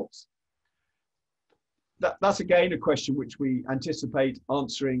optimal results? That's again a question which we anticipate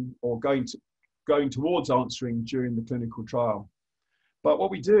answering, or going towards answering during the clinical trial. But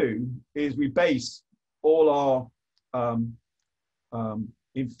what we do is we base all our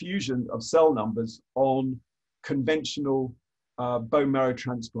infusion of cell numbers on conventional bone marrow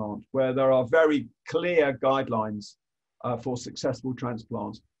transplant, where there are very clear guidelines for successful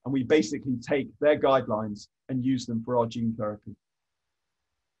transplant. And we basically take their guidelines and use them for our gene therapy.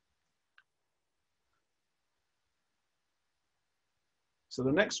 So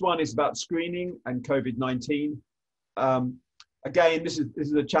the next one is about screening and COVID-19. Again, this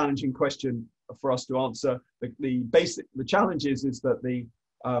is a challenging question for us to answer. The challenge is that the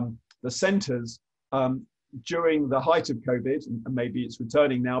centers during the height of COVID, and maybe it's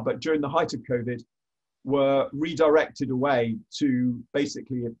returning now, but during the height of COVID, were redirected away to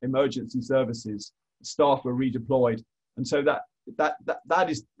basically emergency services. Staff were redeployed, and so that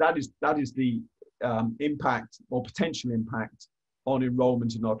is the impact, or potential impact, on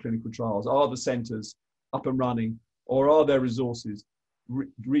enrollment in our clinical trials. Are the centers up and running, or are their resources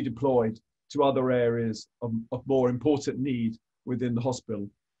redeployed to other areas of more important need within the hospital?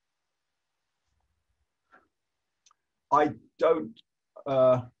 I don't,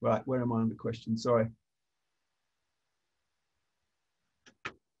 right, where am I on the question? Sorry.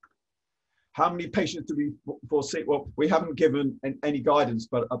 How many patients do we foresee? Well, we haven't given any guidance,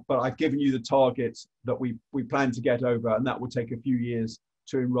 but I've given you the targets that we plan to get over, and that will take a few years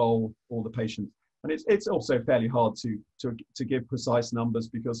to enroll all the patients. And it's also fairly hard to give precise numbers,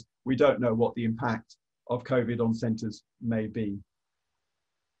 because we don't know what the impact of COVID on centers may be.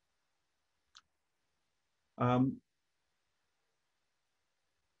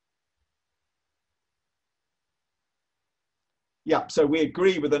 Yeah, so we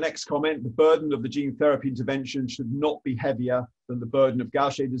agree with the next comment. The burden of the gene therapy intervention should not be heavier than the burden of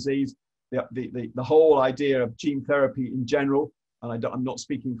Gaucher disease. The whole idea of gene therapy in general, and I'm not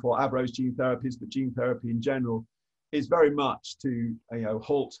speaking for AVRO's gene therapies, but gene therapy in general, is very much to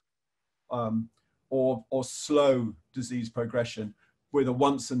halt or slow disease progression with a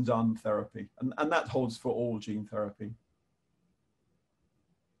once and done therapy. And that holds for all gene therapy.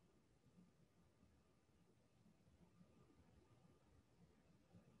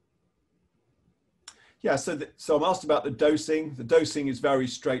 Yeah, so I'm asked about the dosing. The dosing is very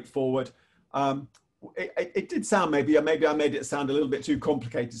straightforward. It did sound, maybe I made it sound a little bit too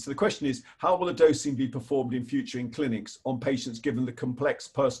complicated. So the question is, how will the dosing be performed in future in clinics on patients given the complex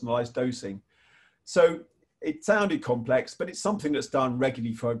personalized dosing? So it sounded complex, but it's something that's done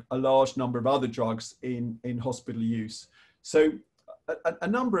regularly for a large number of other drugs in hospital use. So a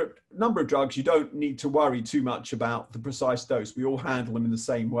number of drugs, you don't need to worry too much about the precise dose. We all handle them in the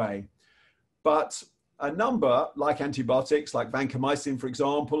same way. But a number, like antibiotics, like vancomycin, for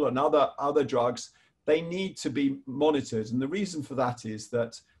example, and other drugs, they need to be monitored. And the reason for that is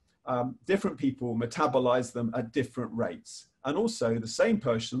that different people metabolize them at different rates. And also the same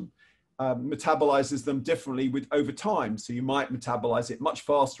person metabolizes them differently over time. So you might metabolize it much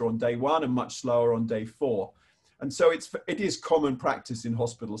faster on day 1 and much slower on day 4. And so it is common practice in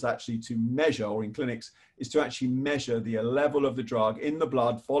hospitals actually to measure, or in clinics, is to actually measure the level of the drug in the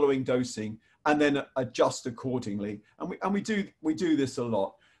blood following dosing, and then adjust accordingly. And we do this a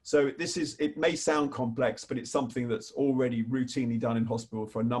lot. So it may sound complex, but it's something that's already routinely done in hospital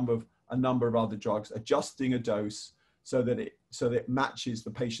for a number of other drugs, adjusting a dose so that it matches the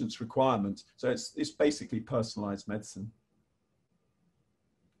patient's requirements. So it's basically personalized medicine.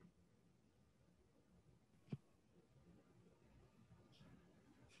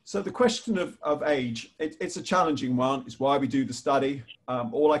 So the question of age, it's a challenging one. It's why we do the study.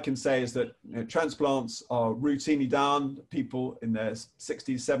 All I can say is that transplants are routinely done, people in their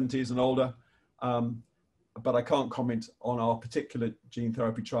 60s, 70s and older. But I can't comment on our particular gene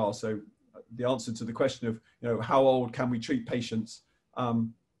therapy trial. So the answer to the question of how old can we treat patients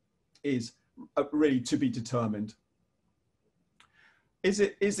is really to be determined.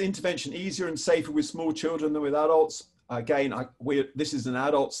 Is intervention easier and safer with small children than with adults? Again, this is an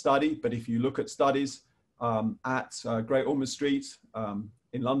adult study, but if you look at studies at Great Ormond Street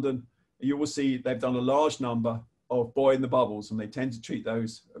in London, you will see they've done a large number of boy in the bubbles, and they tend to treat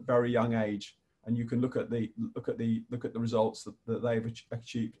those at a very young age. And you can look at the results that they've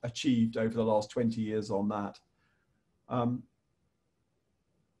achieved over the last 20 years on that.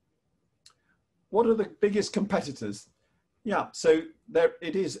 What are the biggest competitors? Yeah, so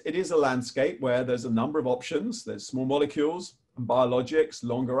it is a landscape where there's a number of options. There's small molecules and biologics,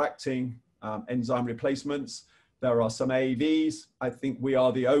 longer acting enzyme replacements. There are some AAVs. I think we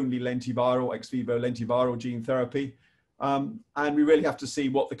are the only lentiviral, ex vivo lentiviral gene therapy. And we really have to see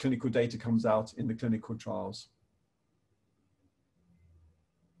what the clinical data comes out in the clinical trials.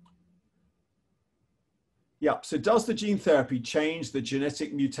 Yeah, so does the gene therapy change the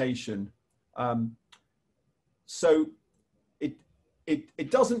genetic mutation? So it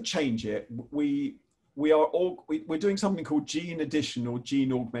doesn't change it. We're doing something called gene addition or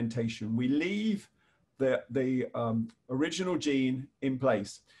gene augmentation. We leave the original gene in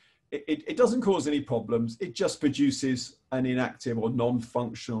place. It doesn't cause any problems. It just produces an inactive or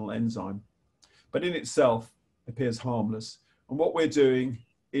non-functional enzyme, but in itself appears harmless. And what we're doing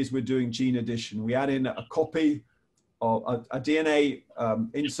is we're doing gene addition. We add in a copy of a DNA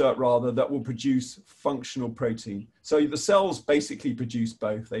insert rather that will produce functional protein. So the cells basically produce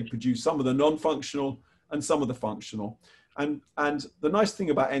both. They produce some of the non-functional and some of the functional. And the nice thing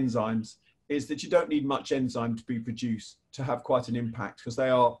about enzymes is that you don't need much enzyme to be produced to have quite an impact, because they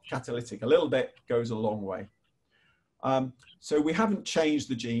are catalytic. A little bit goes a long way. So we haven't changed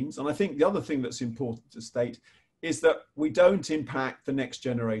the genes. And I think the other thing that's important to state is that we don't impact the next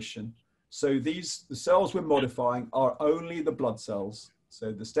generation. So the cells we're modifying are only the blood cells.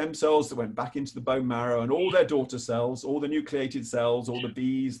 So the stem cells that went back into the bone marrow and all their daughter cells, all the nucleated cells, all the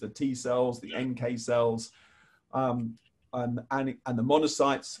Bs, the T cells, the NK cells, and the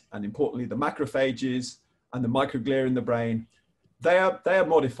monocytes, and importantly, the macrophages and the microglia in the brain, they are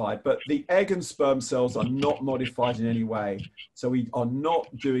modified, but the egg and sperm cells are not modified in any way. So we are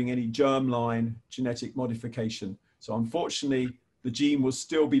not doing any germline genetic modification. So unfortunately, the gene will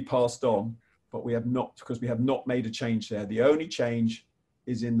still be passed on, but we have not, because we have not made a change there. The only change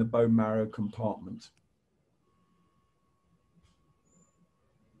is in the bone marrow compartment.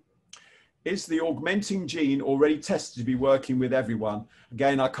 Is the augmenting gene already tested to be working with everyone?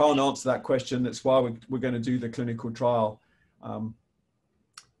 Again, I can't answer that question. That's why we're going to do the clinical trial.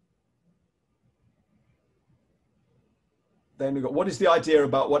 Then we've got, what is the idea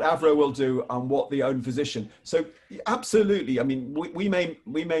about what AVRO will do and what the own physician? So absolutely, I mean, we may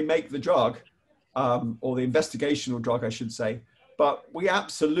make the drug, or the investigational drug, I should say, but we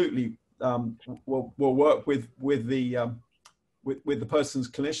absolutely will work with the person's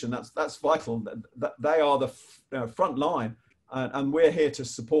clinician. That's vital. They are the front line, and we're here to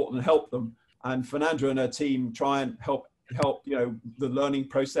support and help them. And Fernanda and her team try and help the learning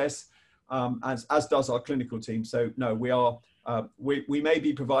process, as does our clinical team. So no, we may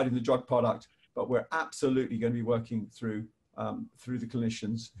be providing the drug product, but we're absolutely going to be working through the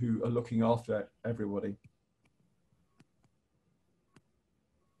clinicians who are looking after everybody.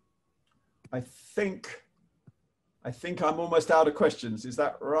 I think I'm almost out of questions. Is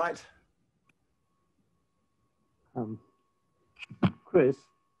that right? Chris,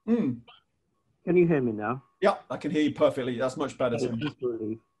 can you hear me now? Yeah, I can hear you perfectly. That's much better.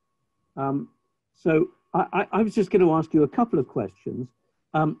 So I was just going to ask you a couple of questions,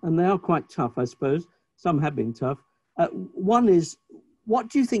 and they are quite tough, I suppose. Some have been tough. One is, what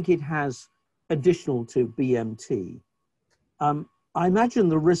do you think it has additional to BMT? I imagine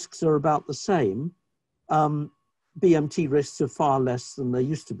the risks are about the same. BMT risks are far less than they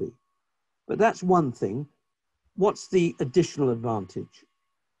used to be. But that's one thing. What's the additional advantage?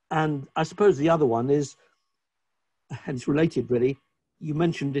 And I suppose the other one is, and it's related really, you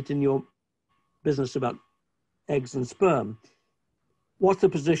mentioned it in your business about eggs and sperm. What's the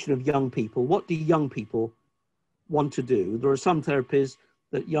position of young people? What do young people want to do? There are some therapies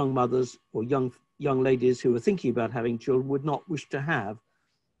that young mothers or young ladies who are thinking about having children would not wish to have.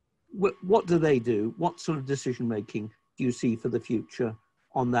 What do they do? What sort of decision making do you see for the future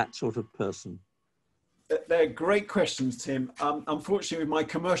on that sort of person? They're great questions, Tim. Unfortunately, with my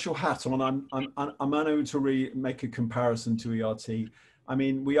commercial hat on, I'm unable to really make a comparison to ERT. I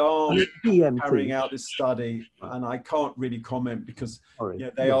mean, we are carrying out this study, and I can't really comment because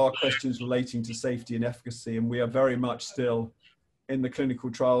they are questions relating to safety and efficacy, and we are very much still in the clinical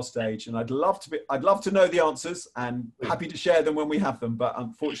trial stage. And I'd love to know the answers, and happy to share them when we have them. But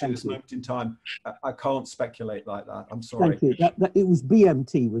unfortunately, at this moment in time, I can't speculate like that. I'm sorry. Thank you. It was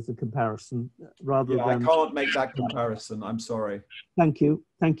BMT was the comparison rather than. I can't make that comparison. I'm sorry. Thank you.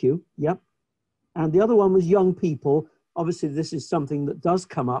 Thank you. Yep. And the other one was young people. Obviously, this is something that does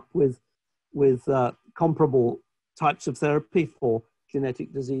come up with with comparable types of therapy for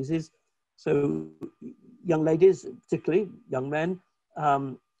genetic diseases. So young ladies, particularly young men,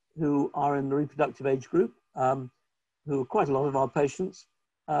 who are in the reproductive age group, who are quite a lot of our patients,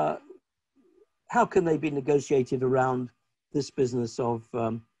 how can they be negotiated around this business of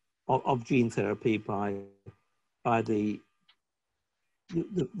gene therapy by the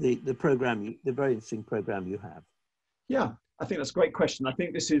program, the very interesting program you have? Yeah, I think that's a great question. I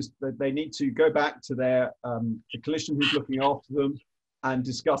think this is that they need to go back to their the clinician who's looking after them and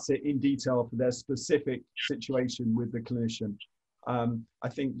discuss it in detail for their specific situation with the clinician. I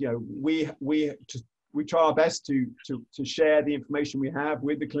think, you know, we try our best to share the information we have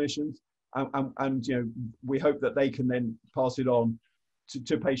with the clinicians, and you know, we hope that they can then pass it on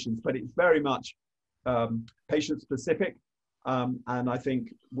to patients. But it's very much patient specific. And I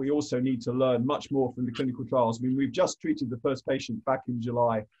think we also need to learn much more from the clinical trials. I mean, we've just treated the first patient back in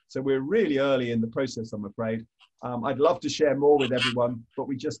July, so we're really early in the process, I'm afraid. I'd love to share more with everyone, but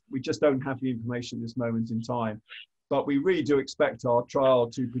we just don't have the information at this moment in time. But we really do expect our trial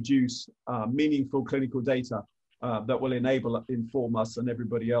to produce meaningful clinical data that will inform us and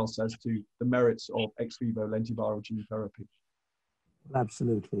everybody else as to the merits of ex vivo lentiviral gene therapy.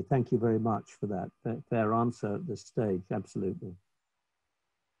 Absolutely. Thank you very much for that fair answer at this stage. Absolutely.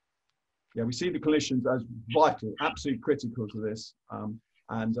 Yeah, we see the clinicians as vital, absolutely critical to this.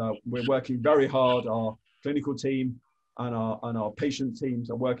 And we're working very hard. Our clinical team and our patient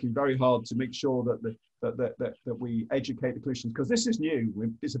teams are working very hard to make sure that we educate the clinicians, because this is new.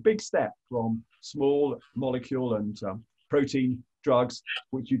 It's a big step from small molecule and protein drugs,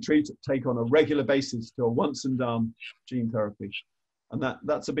 which you take on a regular basis, to a once and done gene therapy. And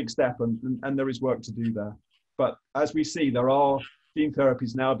that's a big step, and there is work to do there. But as we see, there are gene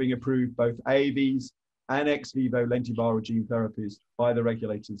therapies now being approved, both AAVs and ex vivo lentiviral gene therapies, by the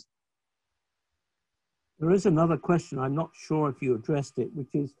regulators. There is another question, I'm not sure if you addressed it,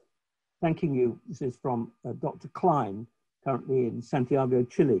 which is, thanking you, this is from Dr. Klein, currently in Santiago,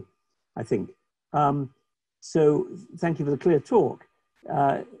 Chile, I think. So thank you for the clear talk.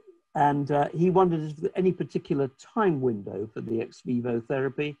 And he wondered if there any particular time window for the ex vivo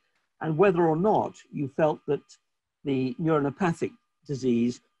therapy, and whether or not you felt that the neuronopathic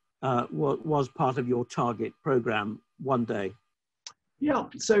disease was part of your target program one day. Yeah,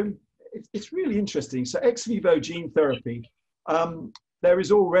 so it's really interesting. So ex vivo gene therapy, there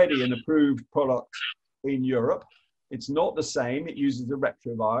is already an approved product in Europe. It's not the same. It uses a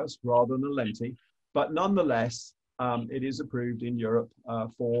retrovirus rather than a lenti, but nonetheless, it is approved in Europe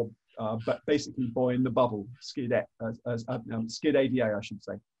for basically boying the bubble, SCID ADA, I should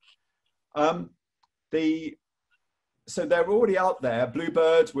say. So they're already out there.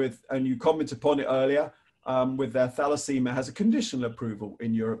 Bluebird, and you commented upon it earlier, with their thalassemia, has a conditional approval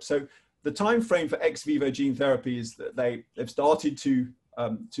in Europe. So the time frame for ex vivo gene therapy is that they've started to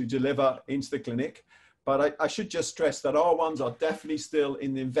deliver into the clinic. But I should just stress that our ones are definitely still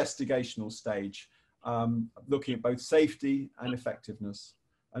in the investigational stage, looking at both safety and effectiveness.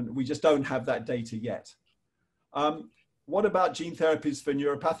 And we just don't have that data yet. What about gene therapies for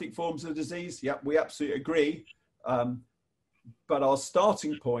neuropathic forms of disease? Yeah, we absolutely agree. But our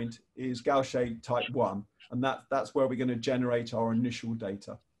starting point is Gaucher type 1, and that's where we're going to generate our initial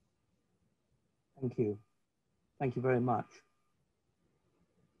data. Thank you. Thank you very much.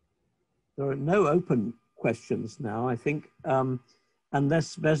 There are no open questions now, I think,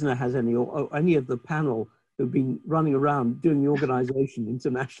 unless Vesna has any, or any of the panel who've been running around doing the organization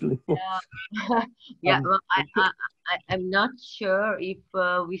internationally. Yeah, yeah. Well, I'm not sure if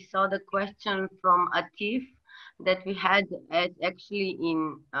we saw the question from Atif that we had actually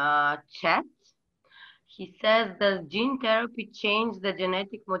in chat. He says, does gene therapy change the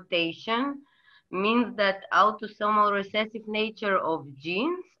genetic mutation? Means that autosomal recessive nature of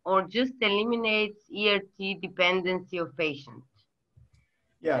genes, or just eliminates ERT dependency of patients?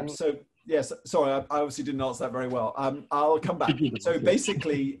 Yeah, so yes, sorry, I obviously didn't answer that very well. I'll come back. So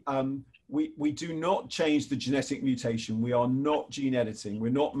basically, we do not change the genetic mutation. We are not gene editing.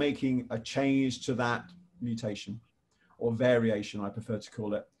 We're not making a change to that mutation, or variation, I prefer to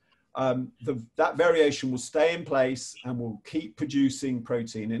call it. That variation will stay in place and will keep producing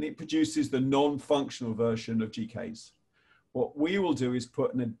protein, and it produces the non-functional version of GCase. What we will do is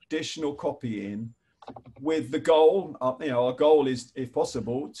put an additional copy in, with the goal, our goal is, if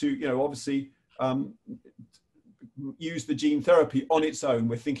possible, to, obviously use the gene therapy on its own.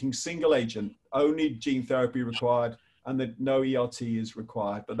 We're thinking single agent, only gene therapy required, and that no ERT is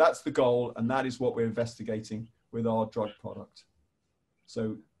required. But that's the goal, and that is what we're investigating with our drug product.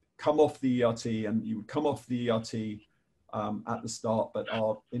 So come off the ERT, and you would come off the ERT at the start, but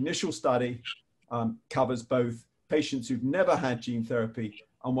our initial study covers both patients who've never had gene therapy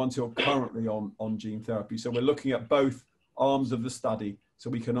and ones who are currently on gene therapy. So we're looking at both arms of the study so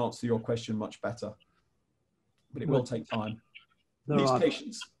we can answer your question much better. But it will take time. These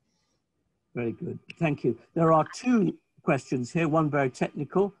patients. Very good. Thank you. There are two questions here, one very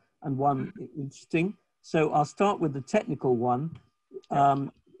technical and one interesting. So I'll start with the technical one.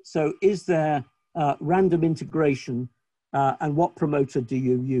 So is there random integration and what promoter do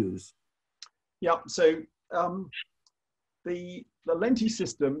you use? Yeah, so the lenti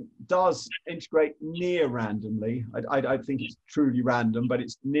system does integrate near randomly. I think it's truly random, but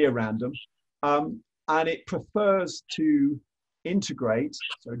it's near random. And it prefers to integrate,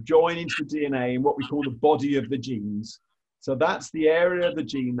 so join into the DNA in what we call the body of the genes. So that's the area of the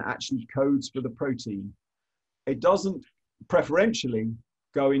gene that actually codes for the protein. It doesn't preferentially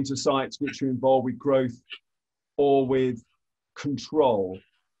go into sites which are involved with growth or with control.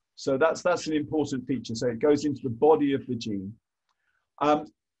 So that's an important feature. So it goes into the body of the gene.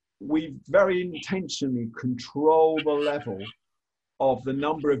 We very intentionally control the level of the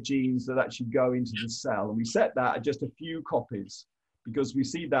number of genes that actually go into the cell. And we set that at just a few copies because we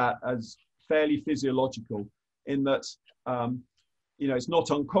see that as fairly physiological in that, you know, it's not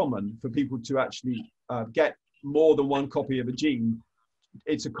uncommon for people to actually get more than one copy of a gene.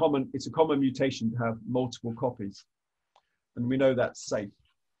 It's a common mutation to have multiple copies. And we know that's safe.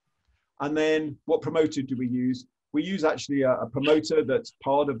 And then what promoter do we use? We use actually a promoter that's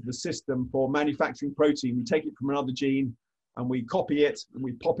part of the system for manufacturing protein. We take it from another gene and we copy it and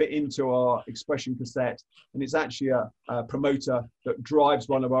we pop it into our expression cassette. And it's actually a promoter that drives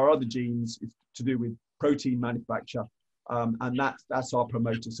one of our other genes. It's to do with protein manufacture. And that's our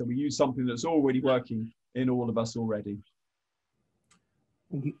promoter. So we use something that's already working in all of us already.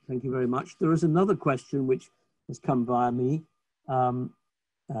 Thank you very much. There is another question which has come via me, an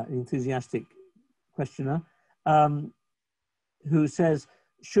enthusiastic questioner, who says,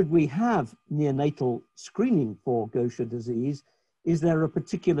 should we have neonatal screening for Gaucher disease? Is there a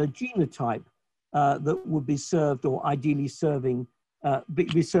particular genotype that would be served or ideally serving,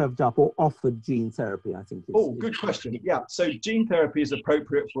 be served up or offered gene therapy, I think. Oh, good question. Yeah, so gene therapy is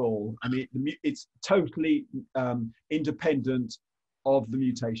appropriate for all. I mean, it's totally independent of the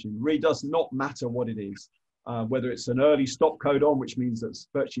mutation. It really does not matter what it is, whether it's an early stop codon, which means there's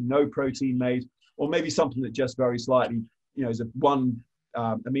virtually no protein made, or maybe something that just very slightly, you know, is a one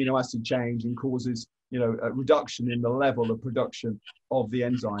amino acid change and causes, you know, a reduction in the level of production of the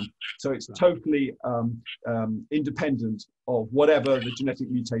enzyme. So it's totally independent of whatever the genetic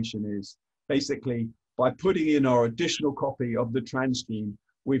mutation is. Basically, by putting in our additional copy of the transgene,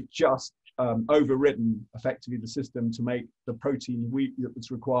 we've just overridden effectively the system to make the protein that's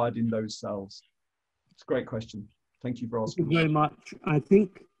required in those cells. It's a great question. Thank you for asking. Thank you very much. I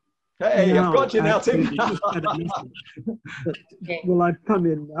think. Hey, I've got you now, Tim. Well, I've come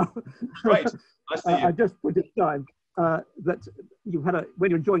in now. Great. Nice to see you. I just put it time that you've had when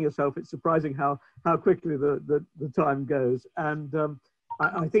you're enjoying yourself, it's surprising how quickly the time goes. And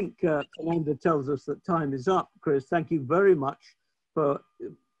I think Fernanda tells us that time is up. Chris, thank you very much for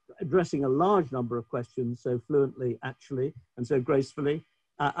addressing a large number of questions so fluently, actually, and so gracefully.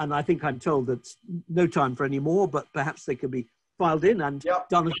 And I think I'm told that no time for any more, but perhaps they can be filed in and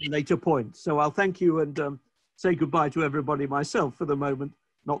done at a later point. So I'll thank you and say goodbye to everybody myself for the moment.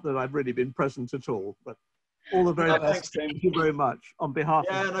 Not that I've really been present at all, but all the very best. Thanks, Tim. Thank you very much on behalf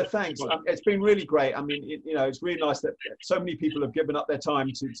of... Yeah, no, thanks. It's been really great. I mean, you know, it's really nice that so many people have given up their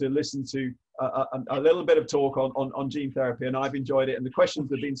time to listen to a little bit of talk on gene therapy, and I've enjoyed it, and the questions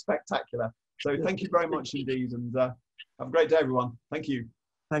have been spectacular. So thank you very much indeed, and have a great day, everyone. Thank you.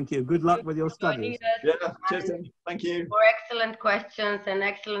 Thank you. Good luck with your studies. Yeah, cheers, Tim. Thank you. For excellent questions and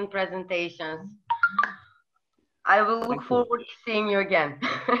excellent presentations. I will look forward to seeing you again.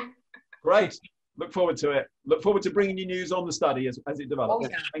 Great. Look forward to it. Look forward to bringing you news on the study as it develops. Oh,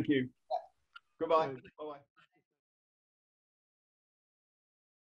 yeah. Thank you. Goodbye. Bye-bye.